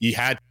 you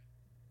had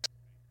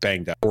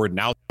banged up Gordon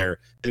out there,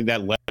 and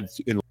that led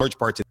in large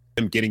part to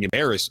them getting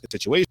embarrassed in the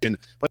situation,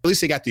 but at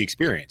least they got the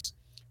experience.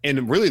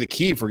 And really the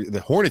key for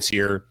the Hornets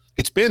here,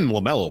 it's been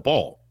LaMelo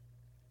Ball.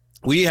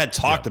 We had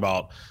talked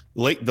about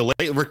the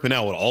late Rick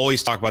Bonnell would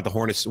always talk about the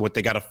Hornets, what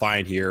they got to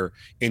find here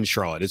in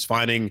Charlotte is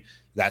finding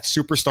that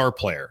superstar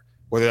player,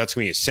 whether that's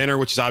going to be a center,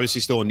 which is obviously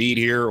still a need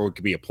here, or it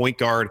could be a point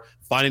guard,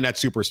 finding that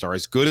superstar.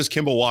 As good as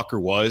Kemba Walker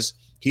was,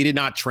 he did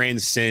not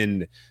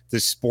transcend the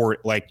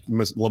sport like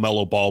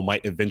LaMelo Ball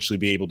might eventually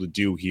be able to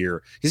do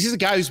here. Because he's a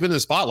guy who's been in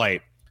the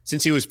spotlight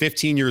since he was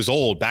 15 years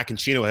old, back in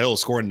Chino Hill,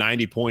 scoring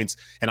 90 points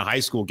in a high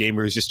school game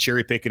where he was just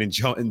cherry picking and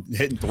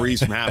hitting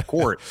threes from half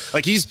court.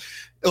 Like, he's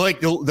like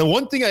the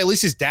one thing at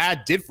least his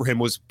dad did for him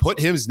was put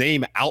his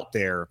name out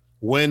there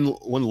when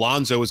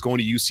Lonzo was going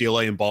to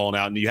UCLA and balling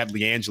out, and you had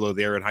LiAngelo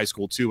there in high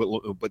school too.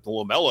 But the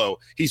LaMelo,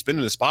 he's been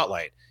in the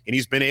spotlight, and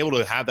he's been able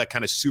to have that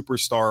kind of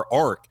superstar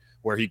arc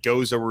where he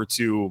goes over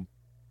to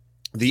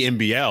the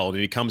NBL and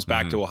he comes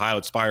back to Ohio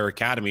at Spire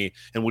Academy,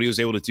 and what he was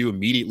able to do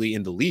immediately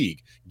in the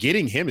league,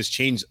 getting him has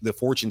changed the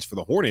fortunes for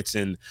the Hornets.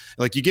 And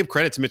like, you give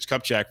credit to Mitch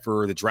Kupchak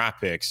for the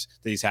draft picks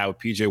that he's had with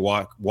PJ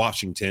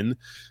Washington,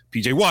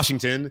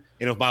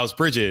 and with Miles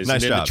Bridges, nice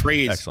and then job. the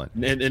trades, excellent,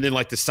 and then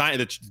like the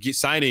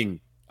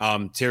signing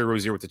Terry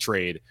Rozier with the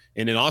trade,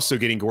 and then also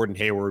getting Gordon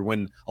Hayward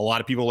when a lot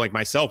of people like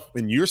myself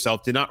and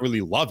yourself did not really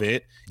love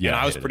it. Yeah, and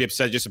I was pretty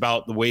upset just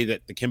about the way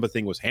that the Kemba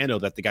thing was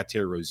handled, that they got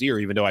Terry Rozier,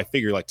 even though I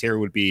figured like Terry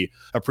would be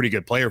a pretty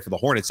good player for the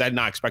Hornets. I did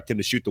not expect him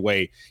to shoot the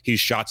way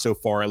he's shot so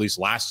far, at least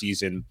last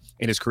season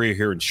in his career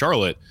here in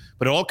Charlotte.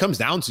 But it all comes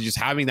down to just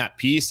having that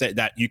piece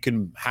that you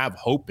can have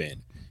hope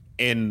in.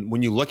 And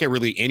when you look at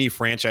really any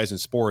franchise in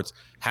sports,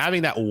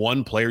 having that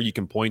one player you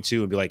can point to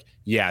and be like,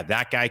 yeah,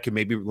 that guy could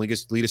maybe lead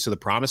us to the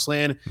promised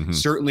land,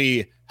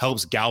 certainly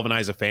helps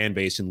galvanize a fan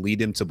base and lead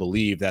them to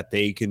believe that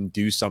they can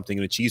do something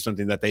and achieve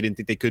something that they didn't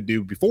think they could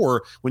do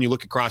before. When you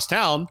look across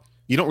town,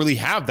 you don't really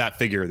have that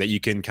figure that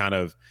you can kind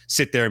of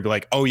sit there and be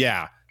like, oh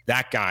yeah,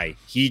 that guy,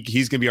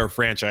 he's going to be our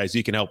franchise.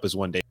 He can help us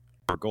one day.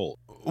 Our goal.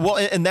 Well,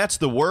 and that's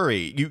the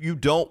worry. You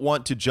don't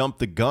want to jump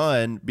the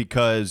gun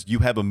because you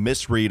have a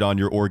misread on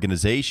your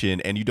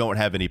organization and you don't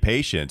have any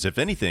patience. If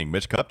anything,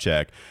 Mitch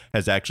Kupchak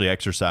has actually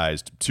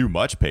exercised too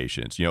much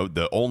patience. You know,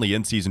 the only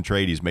in-season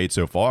trade he's made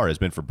so far has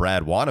been for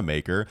Brad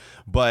Wanamaker.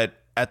 But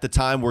at the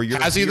time where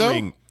you're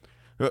hearing,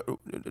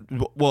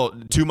 well,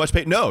 too much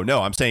patience?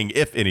 No. I'm saying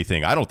if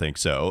anything, I don't think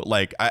so.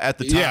 Like at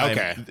the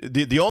time,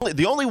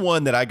 the only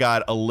one that I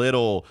got a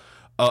little,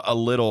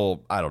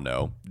 I don't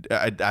know,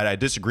 I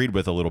disagreed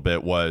with a little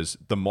bit was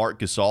the Marc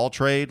Gasol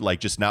trade, like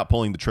just not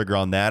pulling the trigger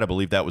on that. I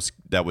believe that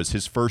was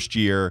his first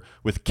year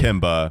with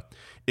Kemba.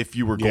 If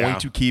you were going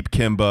to keep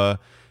Kemba,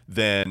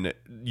 then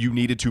you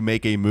needed to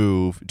make a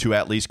move to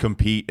at least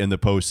compete in the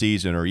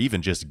postseason or even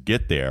just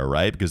get there,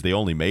 right? Because they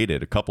only made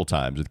it a couple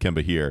times with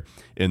Kemba here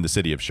in the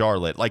city of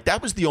Charlotte. Like,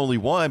 that was the only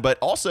one, but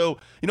also,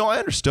 you know, I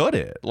understood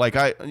it. Like,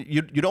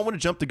 you don't want to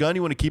jump the gun.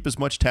 You want to keep as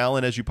much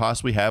talent as you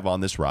possibly have on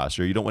this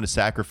roster. You don't want to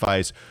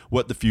sacrifice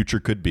what the future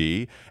could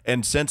be.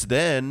 And since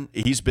then,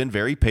 he's been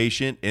very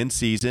patient in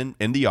season,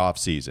 in the off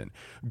season.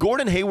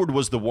 Gordon Hayward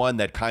was the one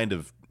that kind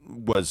of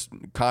was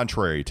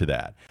contrary to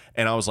that.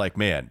 And I was like,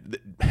 man,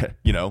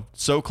 you know,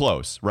 so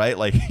close, right?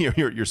 Like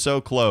you're so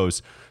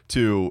close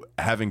to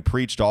having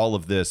preached all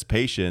of this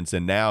patience,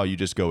 and now you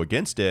just go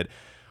against it.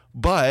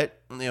 But,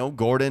 you know,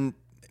 Gordon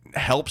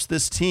helps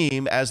this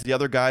team as the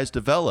other guys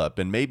develop,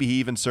 and maybe he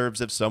even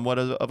serves as somewhat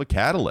of a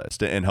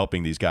catalyst in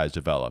helping these guys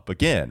develop.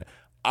 Again,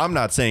 I'm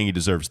not saying he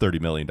deserves $30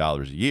 million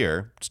a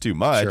year. It's too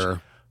much.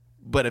 Sure.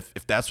 But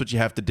if that's what you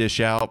have to dish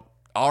out,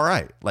 all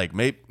right. Like,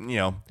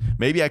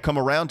 maybe I come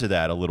around to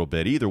that a little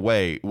bit. Either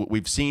way,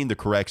 we've seen the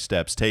correct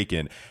steps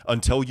taken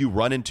until you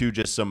run into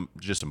just some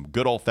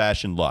good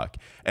old-fashioned luck.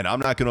 And I'm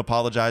not going to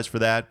apologize for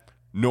that,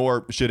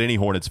 nor should any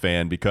Hornets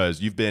fan,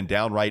 because you've been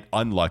downright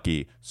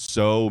unlucky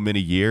so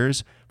many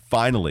years.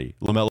 Finally,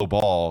 LaMelo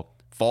Ball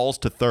falls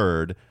to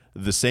third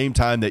the same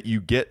time that you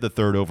get the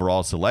third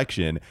overall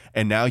selection,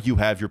 and now you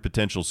have your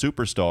potential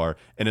superstar,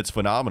 and it's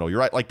phenomenal. You're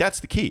right. Like, that's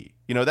the key.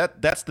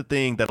 That's the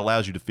thing that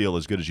allows you to feel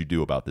as good as you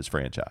do about this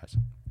franchise.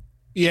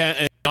 Yeah,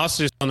 and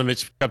also just on the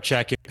Mitch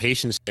Kupchak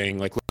impatience thing,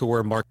 like, look at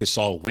where Marc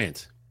Gasol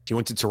went. He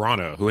went to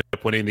Toronto, who ended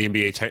up winning the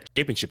NBA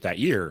championship that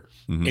year.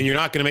 Mm-hmm. And you're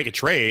not going to make a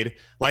trade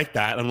like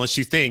that unless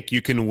you think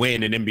you can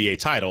win an NBA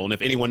title. And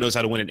if anyone knows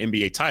how to win an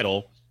NBA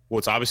title, well,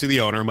 it's obviously the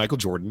owner, Michael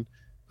Jordan,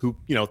 who,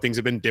 things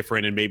have been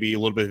different, and maybe a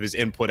little bit of his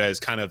input has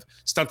kind of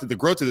stunted the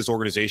growth of this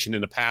organization in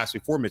the past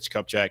before Mitch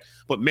Kupchak.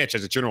 But Mitch,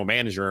 as a general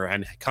manager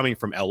and coming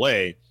from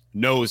LA,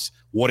 knows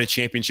what a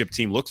championship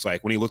team looks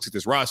like. When he looks at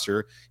this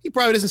roster, he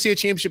probably doesn't see a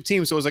championship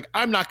team. So it's like,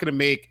 I'm not going to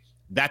make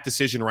that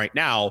decision right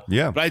now.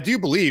 Yeah. But I do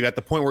believe at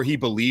the point where he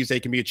believes they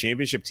can be a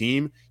championship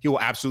team, he will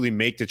absolutely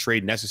make the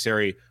trade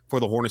necessary for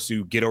the Hornets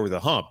to get over the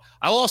hump.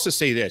 I'll also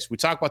say this. We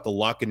talk about the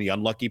luck and the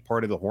unlucky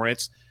part of the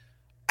Hornets.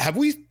 Have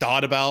we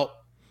thought about,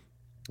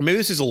 maybe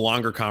this is a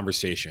longer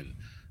conversation,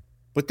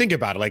 but think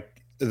about it.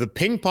 Like, the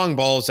ping pong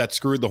balls that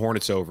screwed the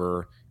Hornets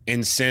over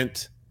and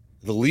sent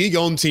the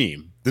league-owned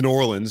team, the New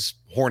Orleans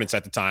Hornets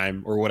at the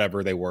time, or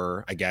whatever they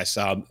were, I guess,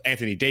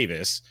 Anthony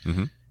Davis.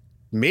 Mm-hmm.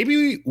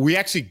 Maybe we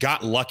actually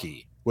got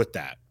lucky with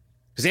that,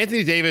 because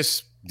Anthony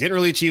Davis didn't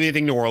really achieve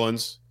anything in New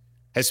Orleans,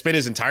 has spent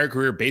his entire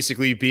career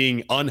basically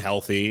being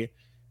unhealthy,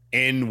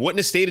 and wouldn't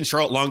have stayed in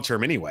Charlotte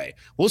long-term anyway.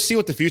 We'll see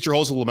what the future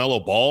holds with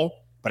LaMelo Ball,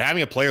 but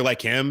having a player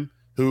like him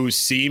who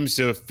seems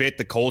to fit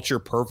the culture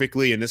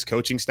perfectly in this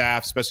coaching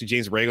staff, especially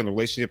James Borrego and the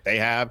relationship they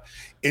have,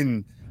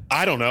 and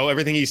I don't know,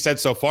 everything he said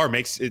so far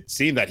makes it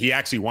seem that he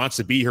actually wants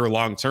to be here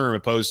long-term,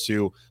 opposed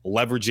to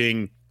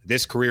leveraging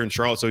this career in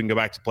Charlotte so he can go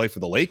back to play for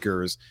the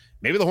Lakers.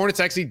 Maybe the Hornets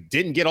actually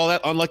didn't get all that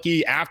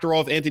unlucky after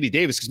all with Anthony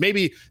Davis, because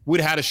maybe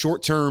we'd have had a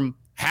short-term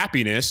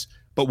happiness,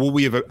 but will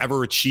we have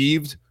ever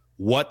achieved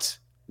what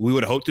we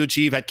would hope to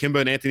achieve had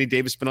Kemba and Anthony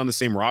Davis been on the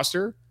same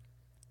roster?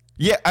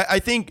 Yeah, I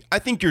think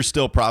you're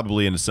still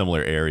probably in a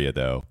similar area,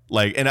 though.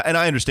 Like, and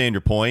I understand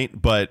your point,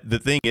 but the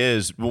thing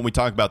is, when we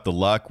talk about the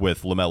luck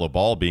with LaMelo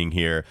Ball being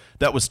here,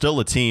 that was still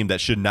a team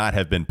that should not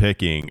have been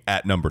picking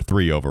at number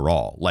 3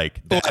 overall.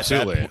 Like,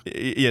 absolutely.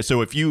 Yeah. So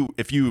if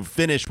you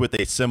finish with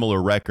a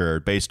similar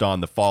record based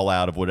on the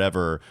fallout of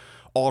whatever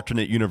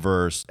alternate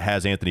universe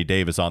has Anthony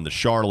Davis on the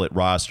Charlotte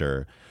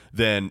roster,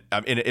 then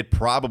it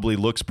probably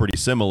looks pretty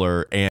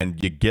similar,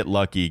 and you get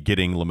lucky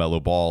getting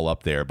LaMelo Ball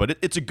up there. But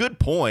it's a good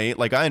point.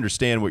 Like, I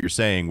understand what you're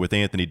saying with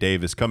Anthony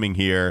Davis coming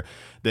here.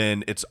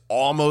 Then it's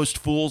almost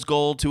fool's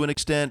gold to an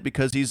extent,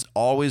 because he's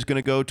always going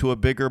to go to a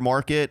bigger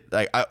market.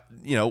 Like,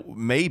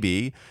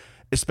 maybe,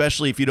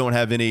 especially if you don't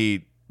have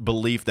any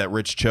belief that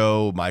Rich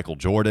Cho, Michael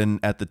Jordan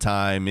at the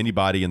time,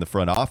 anybody in the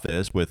front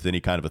office with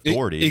any kind of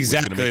authority,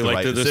 exactly, was going to make the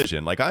like right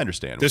decision. Like, I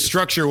understand the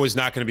structure was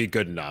not going to be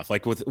good enough.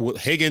 Like with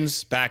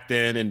Higgins back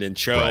then, and then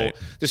Cho, right.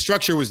 The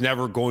structure was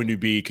never going to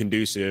be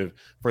conducive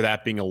for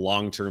that being a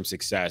long-term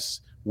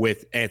success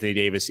with Anthony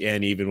Davis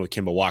and even with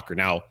Kemba Walker.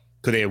 Now,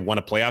 could they have won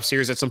a playoff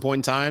series at some point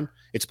in time?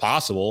 It's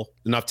possible.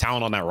 Enough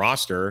talent on that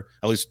roster,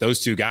 at least those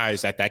two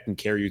guys, that can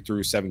carry you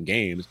through 7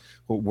 games.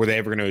 Were they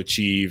ever going to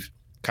achieve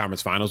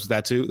conference finals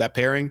with that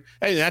pairing?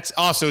 And that's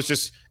also,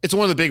 it's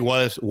one of the big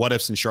what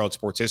ifs in Charlotte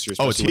sports history,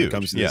 especially when it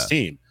comes to this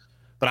team.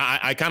 But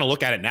I kind of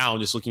look at it now,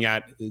 and just looking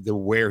at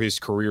where his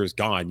career has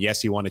gone.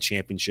 Yes, he won a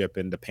championship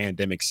in the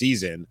pandemic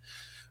season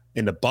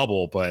in the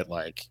bubble, but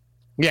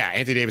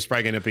Anthony Davis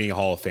probably going to end up being a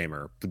Hall of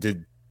Famer.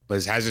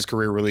 But has his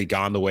career really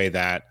gone the way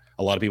that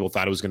a lot of people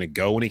thought it was going to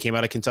go when he came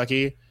out of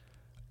Kentucky?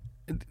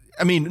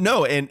 I mean,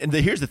 no. And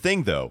here's the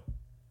thing, though,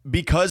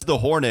 because the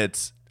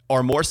Hornets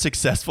are more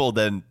successful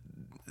than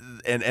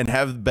and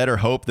have better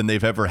hope than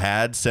they've ever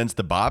had since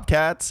the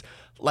Bobcats,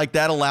 like,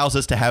 that allows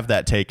us to have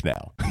that take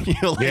now.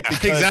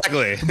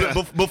 Exactly.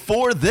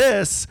 Before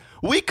this,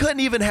 we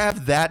couldn't even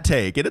have that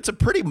take. And it's a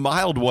pretty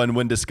mild one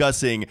when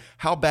discussing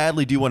how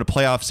badly do you want a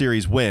playoff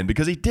series win,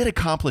 because he did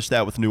accomplish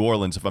that with New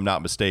Orleans, if I'm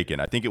not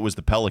mistaken. I think it was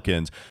the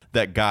Pelicans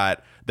that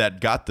got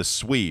the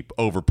sweep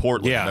over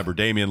Portland. Yeah. Remember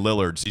Damian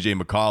Lillard,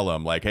 CJ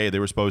McCollum, like, hey, they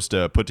were supposed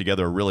to put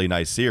together a really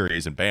nice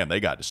series, and bam,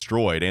 they got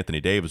destroyed. Anthony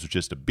Davis was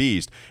just a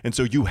beast. And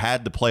so you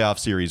had the playoff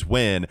series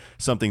win,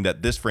 something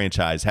that this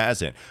franchise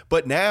hasn't.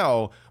 But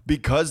now,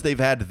 because they've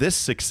had this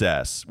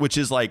success, which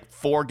is like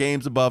 4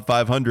 games above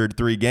 500,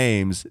 3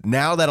 games.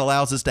 Now that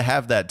allows us to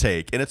have that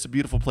take. And it's a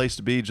beautiful place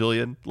to be,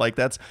 Julian. Like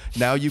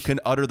now you can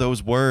utter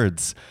those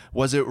words.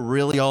 Was it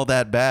really all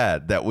that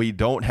bad that we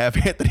don't have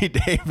Anthony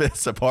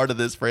Davis a part of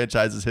this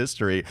franchise's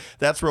history?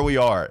 That's where we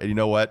are. And you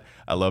know what?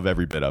 I love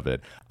every bit of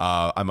it.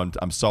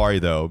 I'm sorry,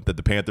 though, that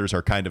the Panthers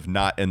are kind of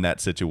not in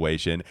that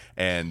situation.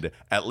 And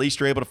at least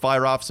you're able to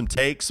fire off some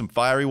takes, some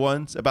fiery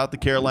ones about the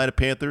Carolina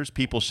Panthers.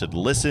 People should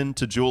listen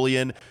to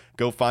Julian.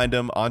 Go find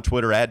him on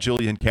Twitter at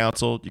Julian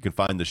Council. You can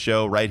find the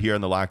show right here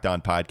on the Locked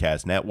On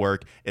Podcast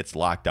Network. It's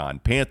Locked On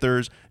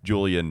Panthers.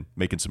 Julian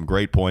making some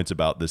great points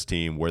about this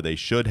team, where they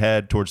should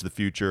head towards the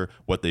future,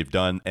 what they've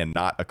done and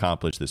not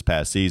accomplished this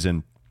past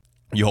season.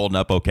 You holding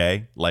up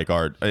okay? Like,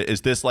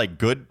 is this like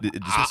good? Is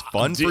this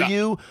fun for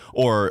you,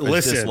 or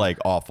is this like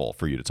awful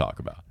for you to talk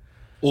about?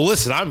 Well,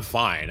 listen, I'm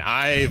fine.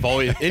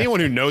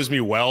 Anyone who knows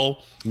me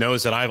well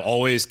knows that I've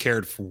always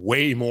cared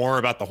way more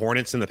about the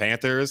Hornets than the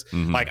Panthers.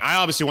 Mm-hmm. Like, I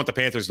obviously want the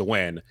Panthers to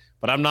win,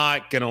 but I'm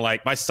not going to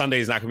my Sunday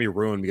is not going to be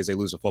ruined because they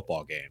lose a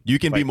football game. You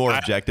can be more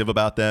objective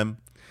about them.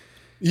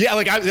 Yeah,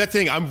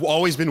 I've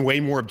always been way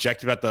more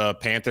objective at the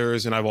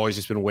Panthers, and I've always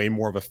just been way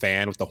more of a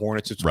fan with the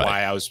Hornets. It's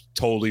why I was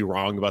totally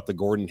wrong about the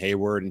Gordon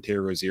Hayward and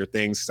Terry Rozier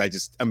things,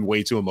 because I'm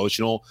way too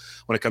emotional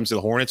when it comes to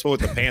the Hornets. But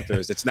with the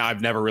Panthers,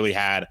 I've never really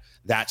had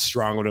that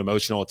strong of an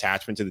emotional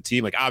attachment to the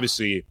team. Like,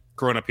 obviously,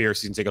 growing up here,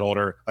 season ticket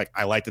holder, like,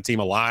 I like the team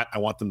a lot. I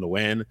want them to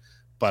win,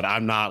 but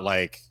I'm not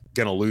like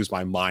going to lose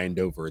my mind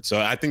over it.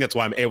 So I think that's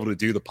why I'm able to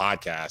do the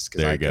podcast,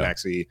 because I can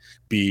actually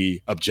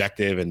be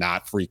objective and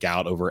not freak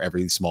out over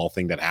every small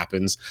thing that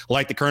happens,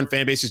 like the current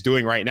fan base is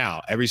doing right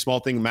now. Every small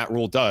thing Matt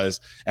Rule does,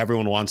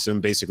 everyone wants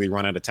him basically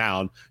run out of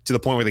town, to the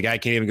point where the guy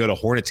can't even go to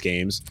Hornets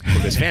games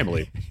with his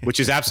family,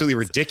 which is absolutely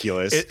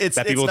ridiculous.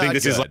 That people think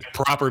this is like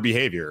proper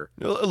behavior.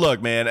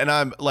 Look, man, and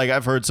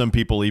I've heard some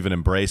people even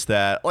embrace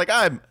that.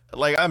 I'm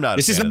not.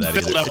 This isn't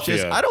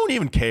Philadelphia. I don't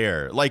even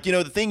care. Like,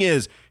 the thing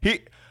is,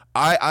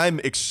 I'm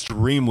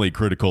extremely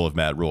critical of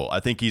Matt Rule. I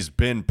think he's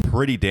been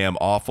pretty damn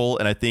awful,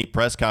 and I think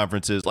press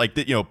conferences,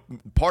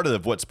 part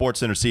of what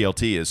SportsCenter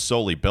CLT is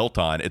solely built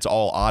on, it's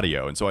all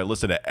audio, and so I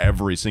listen to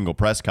every single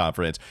press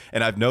conference,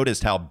 and I've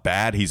noticed how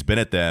bad he's been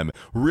at them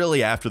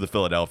really after the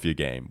Philadelphia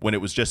game, when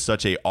it was just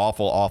such a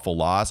awful, awful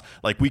loss.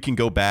 Like, we can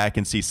go back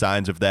and see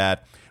signs of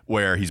that,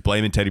 where he's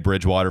blaming Teddy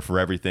Bridgewater for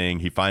everything.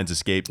 He finds a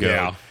scapegoat.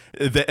 Yeah.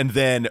 And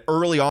then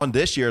early on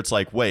this year, it's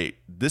like, wait,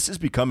 this is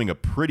becoming a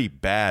pretty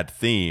bad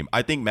theme.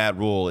 I think Matt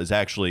Rule is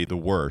actually the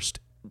worst.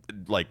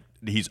 Like,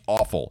 he's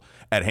awful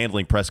at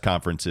handling press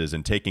conferences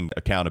and taking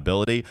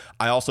accountability.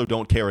 I also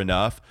don't care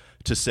enough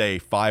to say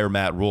fire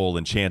Matt Rule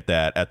and chant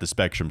that at the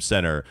Spectrum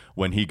Center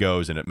when he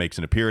goes and it makes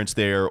an appearance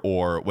there,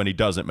 or when he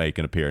doesn't make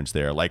an appearance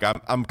there. Like,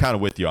 I'm kind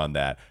of with you on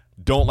that.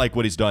 Don't like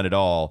what he's done at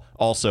all.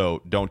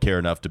 Also, don't care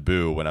enough to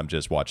boo when I'm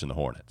just watching the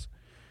Hornets.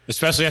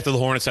 Especially after the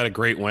Hornets had a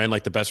great win,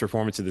 like the best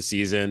performance of the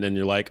season, and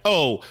you're like,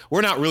 oh,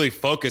 we're not really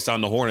focused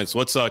on the Hornets.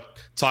 Let's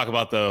talk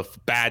about the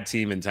bad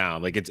team in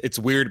town. Like, it's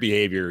weird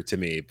behavior to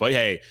me. But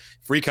hey,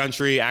 free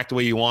country, act the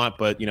way you want,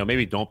 but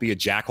maybe don't be a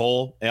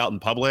jackhole out in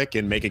public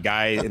and make a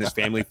guy and his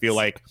family feel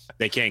like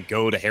they can't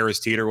go to Harris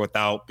Teeter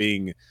without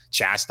being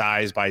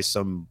chastised by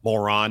some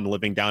moron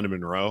living down in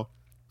Monroe.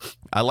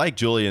 I like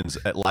Julian's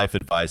life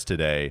advice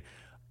today.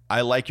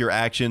 I like your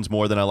actions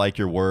more than I like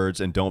your words,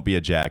 and don't be a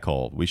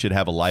jackhole. We should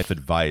have a life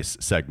advice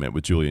segment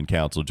with Julian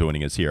Council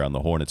joining us here on the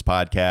Hornets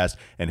podcast,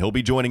 and he'll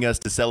be joining us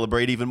to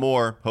celebrate even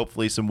more,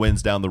 hopefully some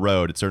wins down the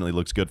road. It certainly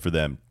looks good for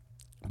them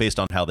based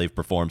on how they've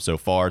performed so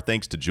far.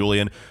 Thanks to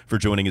Julian for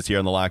joining us here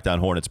on the Locked On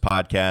Hornets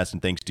podcast,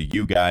 and thanks to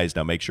you guys.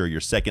 Now make sure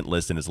your second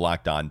listen is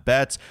Locked On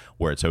Bets,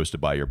 where it's hosted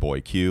by your boy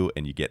Q,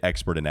 and you get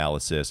expert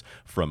analysis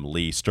from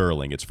Lee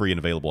Sterling. It's free and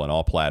available on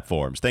all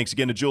platforms. Thanks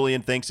again to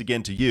Julian. Thanks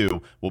again to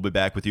you. We'll be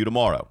back with you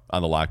tomorrow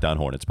on the Locked On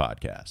Hornets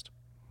podcast.